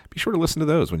 So be sure to listen to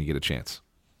those when you get a chance.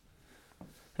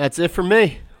 That's it for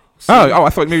me. Oh, I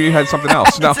thought maybe you had something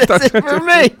else. No, that's it for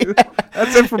me.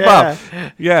 That's it for Bob.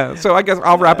 Yeah, so I guess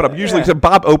I'll wrap it up. Usually,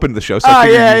 Bob opened the show. So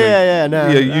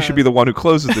you should be the one who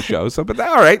closes the show. So, but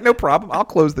all right, no problem. I'll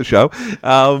close the show.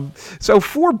 So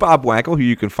for Bob Wankel, who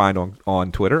you can find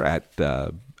on Twitter at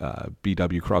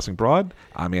BW Crossing Broad,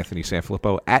 I'm Anthony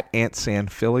Sanfilippo at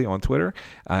AntSanPhilly on Twitter,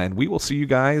 and we will see you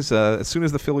guys as soon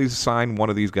as the Phillies sign one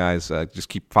of these guys. Just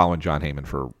keep following John Heyman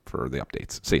for the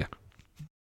updates. See ya.